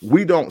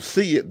 we don't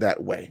see it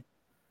that way.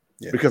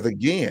 Yeah. Because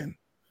again,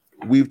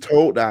 we've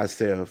told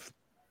ourselves,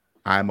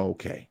 I'm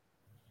okay.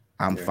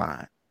 I'm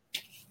fine.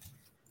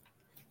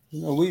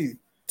 You know,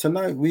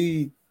 tonight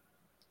we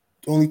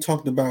only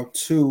talked about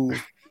two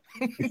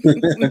of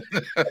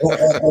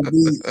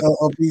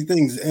these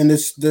things, and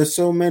there's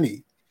so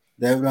many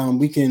that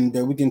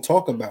we can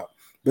talk about,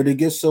 but it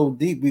gets so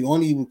deep. We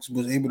only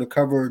was able to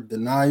cover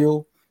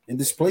denial and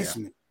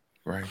displacement.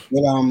 Yeah. Right.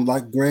 But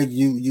like Greg,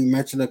 you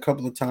mentioned a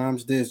couple of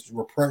times, there's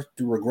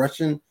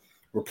regression,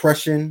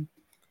 repression,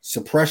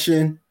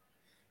 suppression,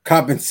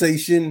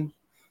 compensation,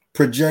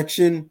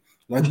 projection.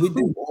 Like we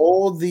do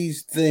all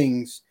these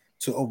things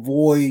to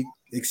avoid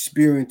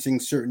experiencing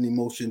certain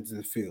emotions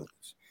and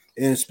feelings,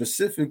 and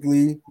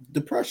specifically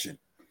depression,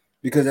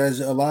 because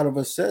as a lot of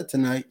us said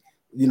tonight,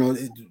 you know,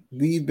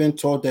 we've been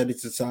taught that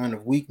it's a sign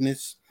of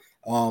weakness.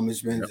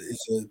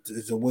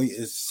 It's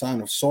a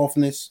sign of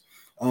softness.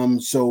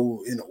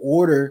 So in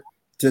order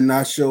to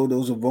not show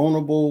those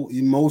vulnerable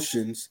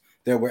emotions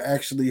that were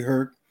actually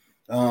hurt,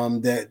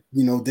 that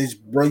this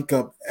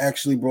breakup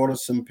actually brought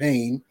us some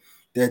pain,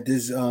 that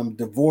this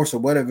divorce or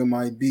whatever it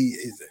might be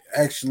is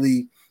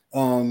actually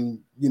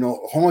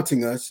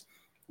haunting us.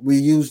 We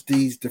use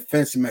these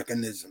defense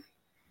mechanisms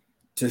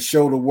to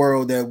show the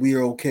world that we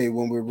are okay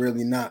when we're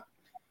really not.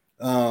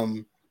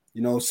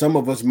 Some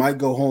of us might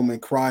go home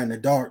and cry in the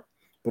dark,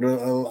 but a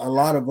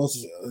lot of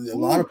us,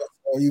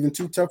 are even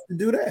too tough to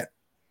do that.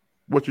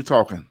 What you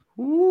talking?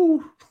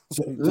 Ooh.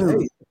 So,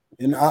 hey,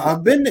 and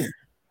I've been there.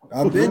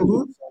 I've been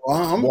there. So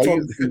I'm Boy,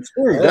 talking from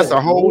experience. that's a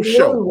whole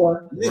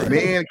show. Yeah.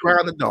 Men cry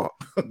in the dark.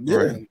 Yeah,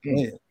 Right.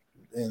 yeah.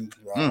 And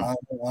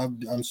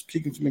I'm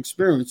speaking from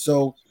experience.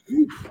 So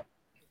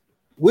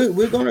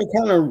we're going to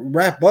kind of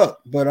wrap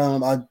up, but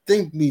I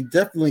think we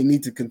definitely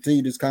need to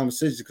continue this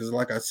conversation because,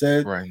 like I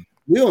said, Right.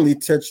 we only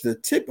touched the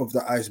tip of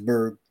the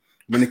iceberg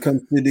when it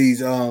comes to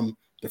these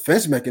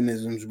defense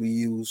mechanisms we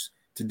use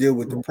to deal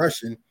with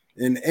depression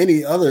and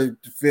any other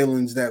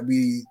feelings that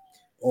we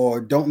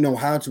or don't know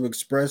how to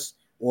express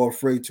or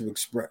afraid to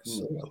express.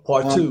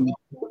 Part two.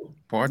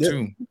 Part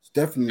two.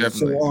 Definitely.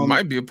 Definitely. So, it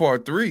might be a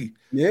part three.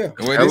 Yeah.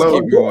 The way this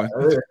keep going.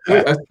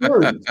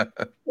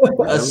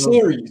 A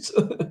series.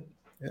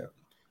 Yeah.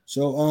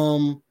 So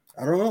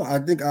I don't know. I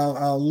think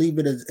I'll leave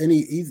it as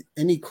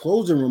any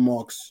closing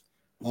remarks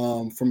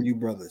from you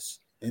brothers.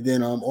 And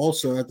then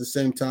also at the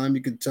same time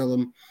you can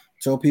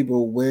tell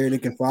people where they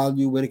can follow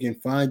you, where they can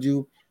find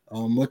you,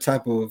 what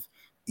type of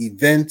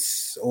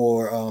events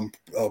or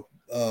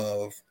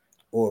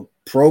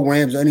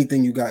programs,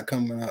 anything you got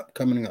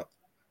coming up.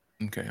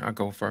 Okay, I'll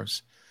go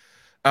first.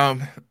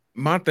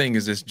 My thing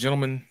is this,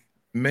 gentlemen,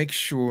 make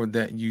sure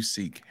that you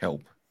seek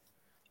help.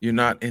 You're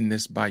not in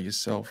this by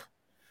yourself.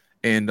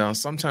 And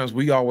sometimes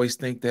we always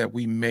think that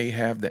we may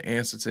have the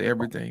answer to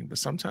everything, but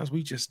sometimes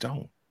we just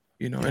don't,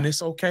 and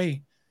it's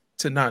okay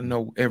to not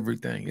know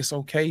everything. It's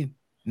okay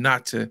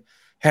not to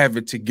have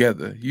it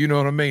together. You know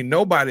what I mean?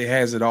 Nobody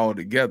has it all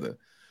together.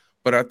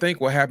 But I think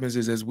what happens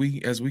is as we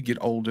get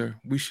older,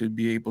 we should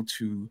be able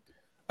to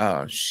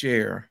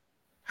share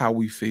how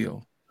we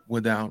feel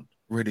without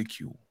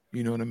ridicule.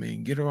 You know what I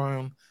mean? Get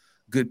around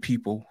good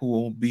people who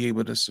will be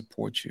able to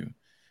support you.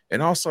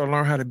 And also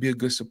learn how to be a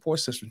good support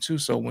system too.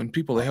 So when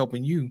people are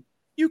helping you,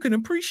 you can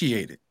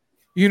appreciate it.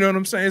 You know what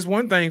I'm saying? It's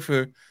one thing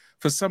for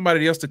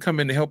somebody else to come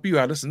in to help you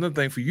out. It's another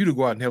thing for you to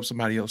go out and help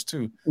somebody else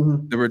too.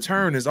 Mm-hmm. The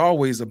return is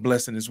always a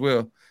blessing as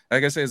well.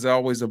 Like I said, it's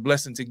always a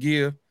blessing to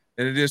give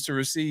than it is to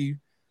receive.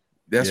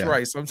 That's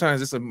right.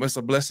 Sometimes it's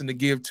a blessing to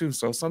give too.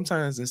 So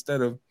sometimes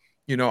instead of,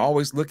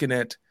 always looking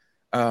at,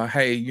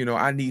 hey,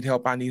 I need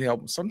help.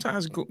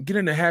 Sometimes get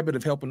in the habit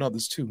of helping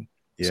others too.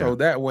 Yeah. So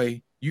that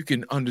way you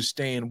can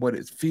understand what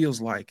it feels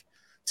like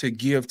to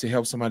give to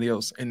help somebody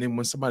else. And then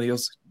when somebody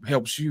else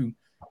helps you,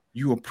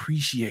 you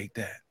appreciate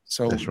that.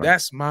 So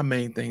that's my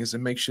main thing, is to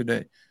make sure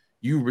that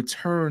you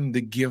return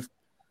the gift,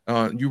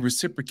 you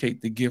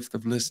reciprocate the gift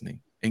of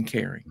listening and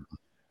caring.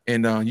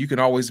 And you can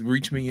always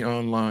reach me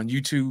on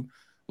YouTube,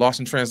 Lost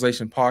in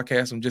Translation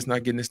Podcast. I'm just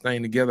not getting this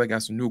thing together. I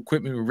got some new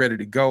equipment. We're ready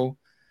to go.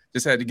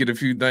 Just had to get a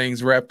few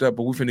things wrapped up,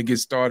 but we're finna get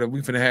started.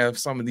 We're finna have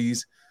some of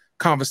these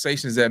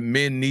conversations that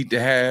men need to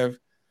have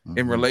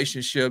in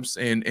relationships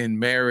and in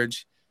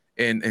marriage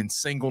and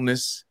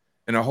singleness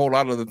and a whole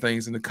lot of other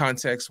things in the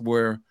context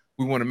where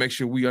we want to make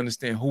sure we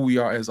understand who we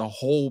are as a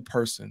whole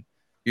person.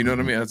 You know what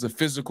I mean? As a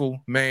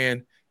physical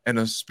man and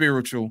a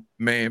spiritual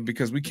man,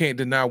 because we can't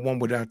deny one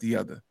without the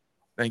other.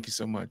 Thank you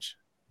so much.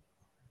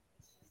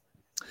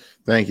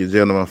 Thank you,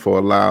 gentlemen, for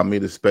allowing me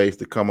the space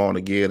to come on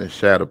again and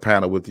share the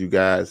panel with you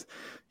guys.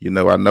 I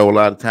know a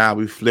lot of time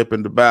we flip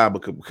in the Bible.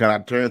 Can I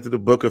turn to the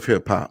book of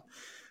hip hop?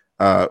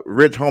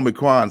 Rich Homie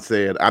Quan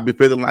said, I be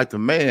feeling like the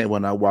man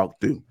when I walk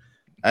through.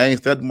 I ain't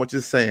studying what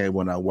you're saying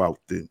when I walk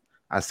through.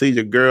 I see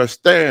your girl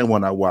staring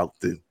when I walk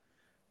through.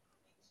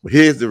 But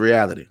here's the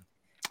reality.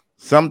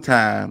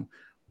 Sometimes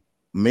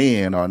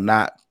men are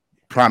not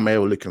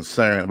primarily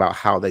concerned about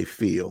how they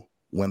feel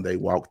when they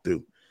walk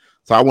through.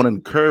 So I want to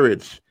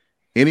encourage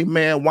any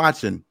man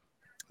watching,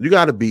 you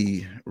got to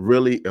be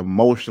really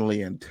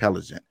emotionally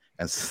intelligent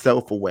and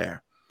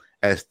self-aware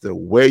as to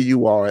where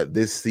you are at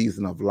this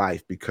season of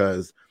life,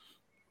 because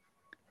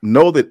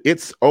know that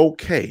it's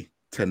okay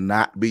to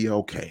not be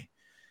okay.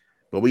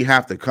 But we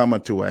have to come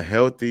into a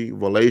healthy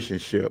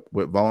relationship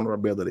with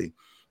vulnerability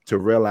to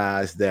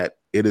realize that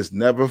it is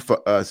never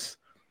for us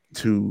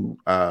to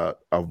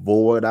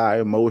avoid our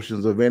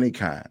emotions of any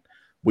kind.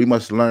 We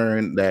must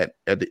learn that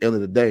at the end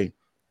of the day,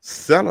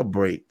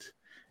 celebrate.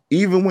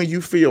 Even when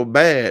you feel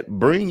bad,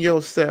 bring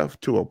yourself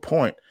to a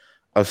point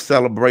of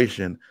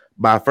celebration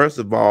by, first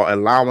of all,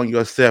 allowing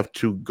yourself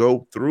to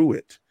go through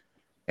it.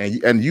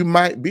 And you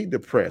might be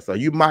depressed or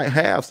you might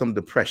have some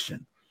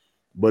depression.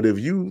 But if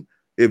you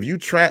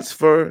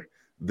transfer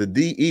the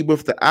DE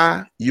with the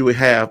I, you would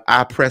have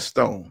I pressed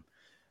on.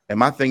 And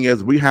my thing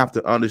is, we have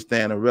to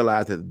understand and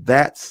realize that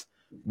that's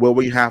where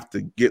we have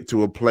to get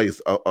to a place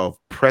of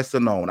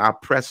pressing on. I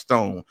pressed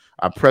on.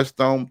 I pressed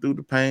on through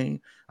the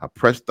pain. I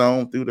pressed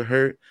on through the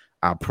hurt.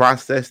 I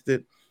processed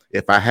it.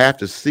 If I have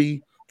to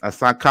see a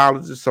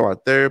psychologist or a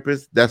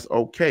therapist, that's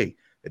okay.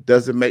 It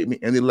doesn't make me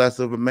any less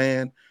of a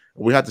man.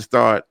 We have to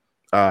start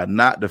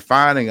not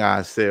defining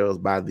ourselves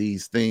by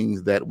these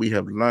things that we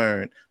have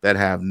learned that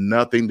have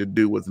nothing to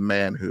do with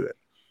manhood.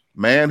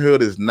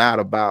 Manhood is not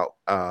about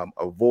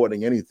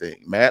avoiding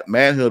anything.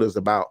 Manhood is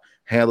about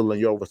handling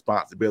your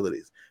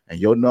responsibilities. And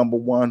your number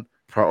one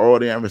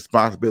priority and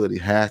responsibility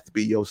has to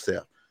be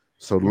yourself.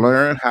 So Mm.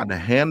 learn how to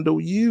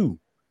handle you.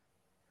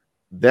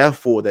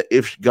 Therefore, that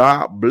if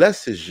God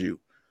blesses you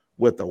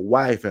with a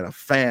wife and a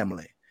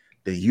family,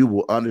 then you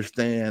will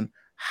understand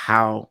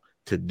how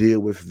to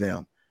deal with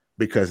them,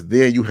 because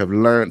then you have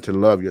learned to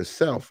love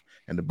yourself.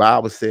 And the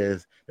Bible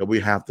says that we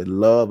have to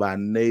love our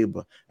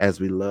neighbor as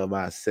we love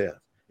ourselves.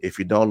 If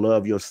you don't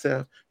love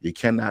yourself, you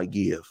cannot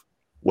give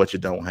what you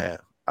don't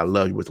have. I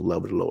love you with the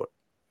love of the Lord.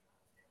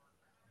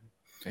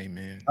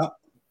 Amen. I,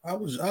 I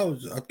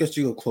guess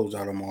you go close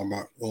out,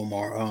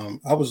 Omar.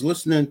 I was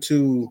listening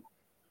to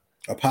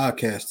a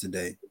podcast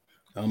today.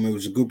 It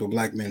was a group of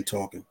black men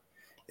talking,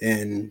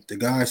 and the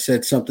guy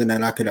said something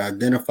that I could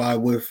identify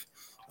with,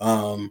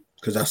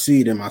 because I see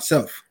it in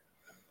myself.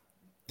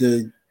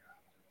 The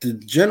the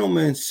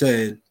gentleman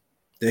said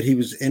that he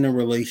was in a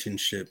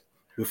relationship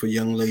with a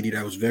young lady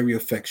that was very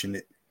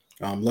affectionate,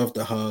 loved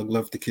to hug,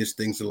 loved to kiss,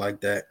 things like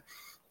that,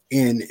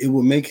 and it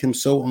would make him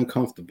so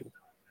uncomfortable.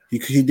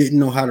 He didn't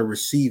know how to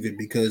receive it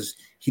because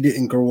he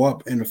didn't grow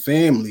up in a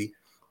family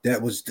that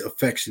was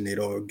affectionate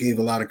or gave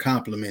a lot of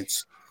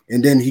compliments.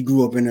 And then he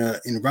grew up in an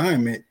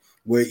environment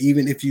where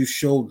even if you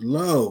showed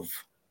love,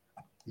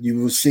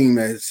 you would seem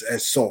as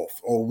soft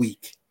or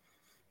weak.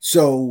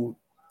 So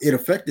it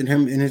affected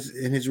him in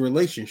his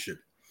relationship.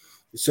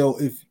 So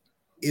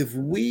if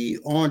we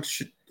aren't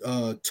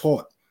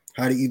taught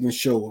how to even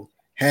show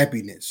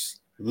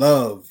happiness,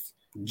 love,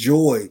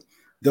 joy,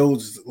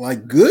 those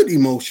like good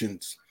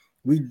emotions,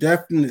 we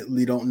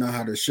definitely don't know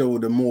how to show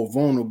the more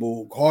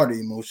vulnerable, harder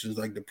emotions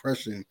like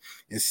depression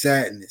and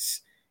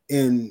sadness.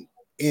 And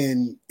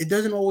and it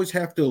doesn't always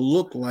have to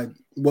look like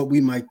what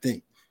we might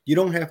think. You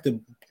don't have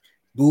to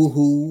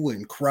boo-hoo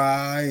and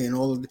cry and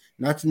all of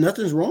that.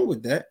 Nothing's wrong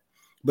with that,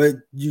 but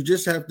you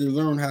just have to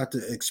learn how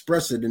to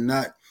express it and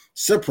not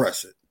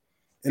suppress it.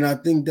 And I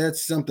think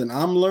that's something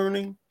I'm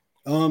learning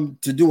to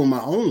do in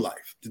my own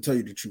life, to tell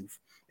you the truth.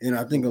 And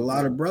I think a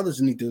lot of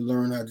brothers need to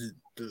learn how to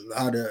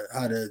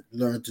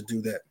learn to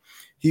do that.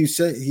 He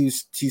said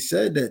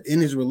that in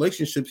his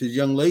relationships, his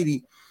young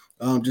lady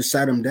just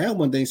sat him down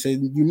one day and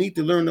said, "You need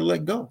to learn to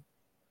let go.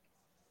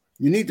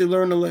 You need to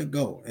learn to let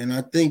go." And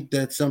I think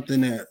that's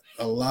something that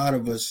a lot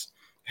of us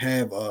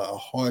have a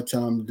hard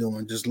time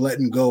doing, just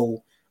letting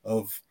go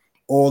of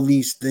all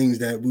these things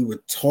that we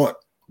were taught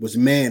was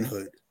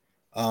manhood.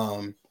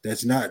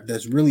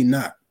 That's really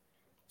not.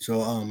 So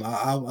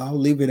I'll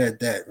leave it at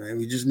that, man.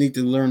 We just need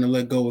to learn to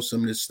let go of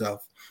some of this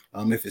stuff.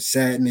 If it's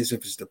sadness,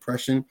 if it's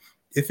depression,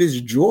 if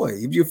it's joy,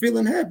 if you're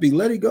feeling happy,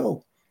 let it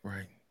go.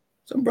 Right.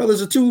 Some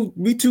brothers are too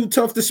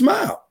tough to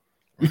smile.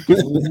 Right.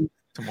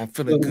 I'm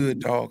feeling So, good,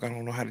 dog. I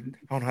don't know how to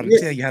yeah,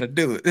 tell you how to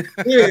do it.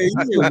 yeah.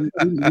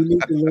 We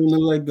need to learn to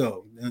let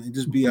go and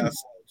just be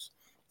ourselves.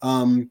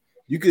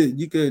 You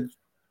could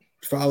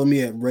follow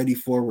me at Ready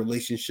for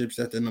Relationships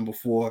at the number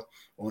 4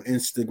 on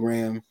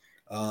Instagram,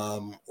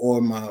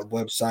 or my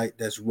website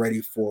that's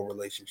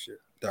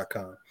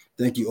readyforrelationship.com.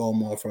 Thank you,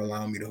 Omar, for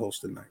allowing me to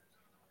host tonight.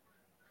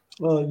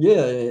 Well,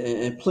 yeah,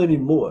 and plenty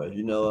more.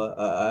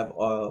 I've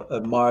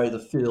admired the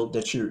field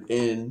that you're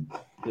in,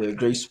 the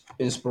great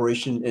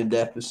inspiration in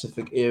that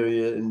specific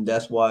area, and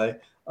that's why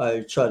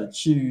I try to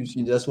choose.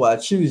 That's why I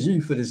choose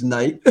you for this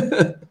night.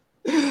 And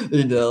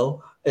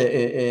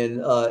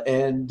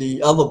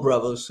the other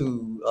brothers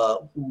who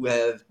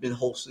have been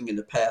hosting in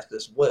the past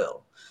as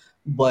well.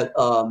 But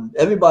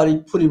everybody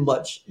pretty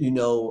much,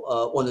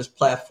 on this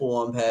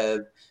platform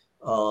have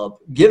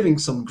giving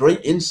some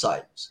great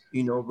insights,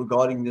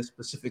 regarding this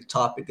specific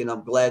topic. And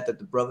I'm glad that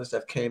the brothers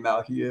have came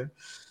out here,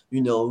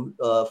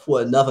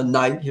 for another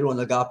night here on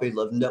the Agape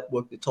Love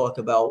Network to talk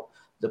about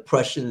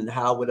depression and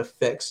how it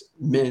affects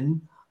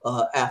men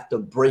after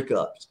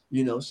breakups.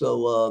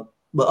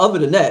 But other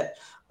than that,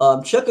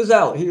 check us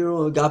out here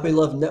on Agape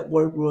Love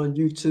Network. We're on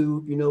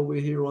YouTube.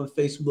 We're here on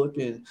Facebook,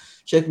 and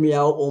check me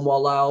out, Omar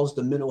Lyles,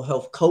 the mental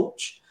health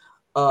coach.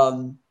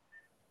 Um,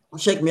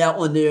 Check me out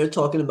on there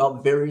talking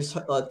about various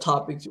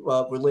topics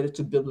related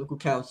to biblical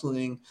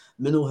counseling,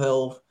 mental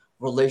health,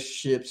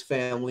 relationships,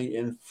 family,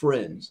 and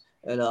friends.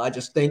 And I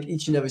just thank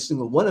each and every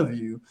single one of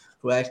you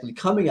for actually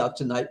coming out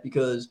tonight,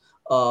 because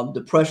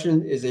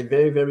depression is a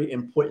very, very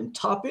important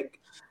topic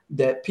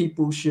that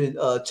people should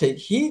take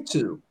heed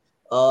to.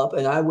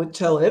 And I would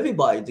tell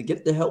everybody to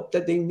get the help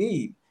that they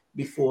need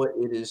before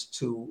it is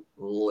too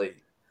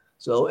late.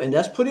 So, and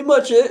that's pretty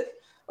much it.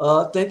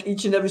 Thank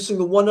each and every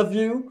single one of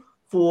you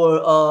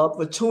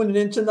for tuning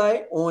in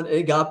tonight on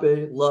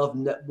Agape Love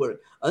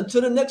Network.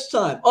 Until the next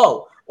time.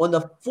 Oh, on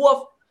the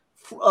fourth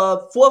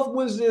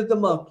Wednesday of the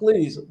month,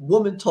 please,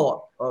 woman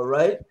talk. All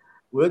right.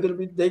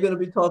 They're gonna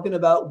be talking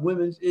about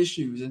women's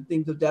issues and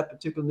things of that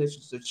particular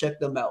nature. So check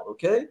them out,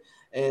 okay?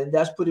 And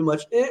that's pretty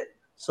much it.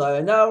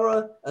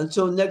 Sayonara.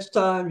 Until next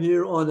time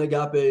here on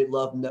Agape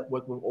Love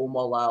Network with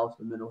Omar Lyles,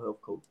 the mental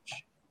health coach.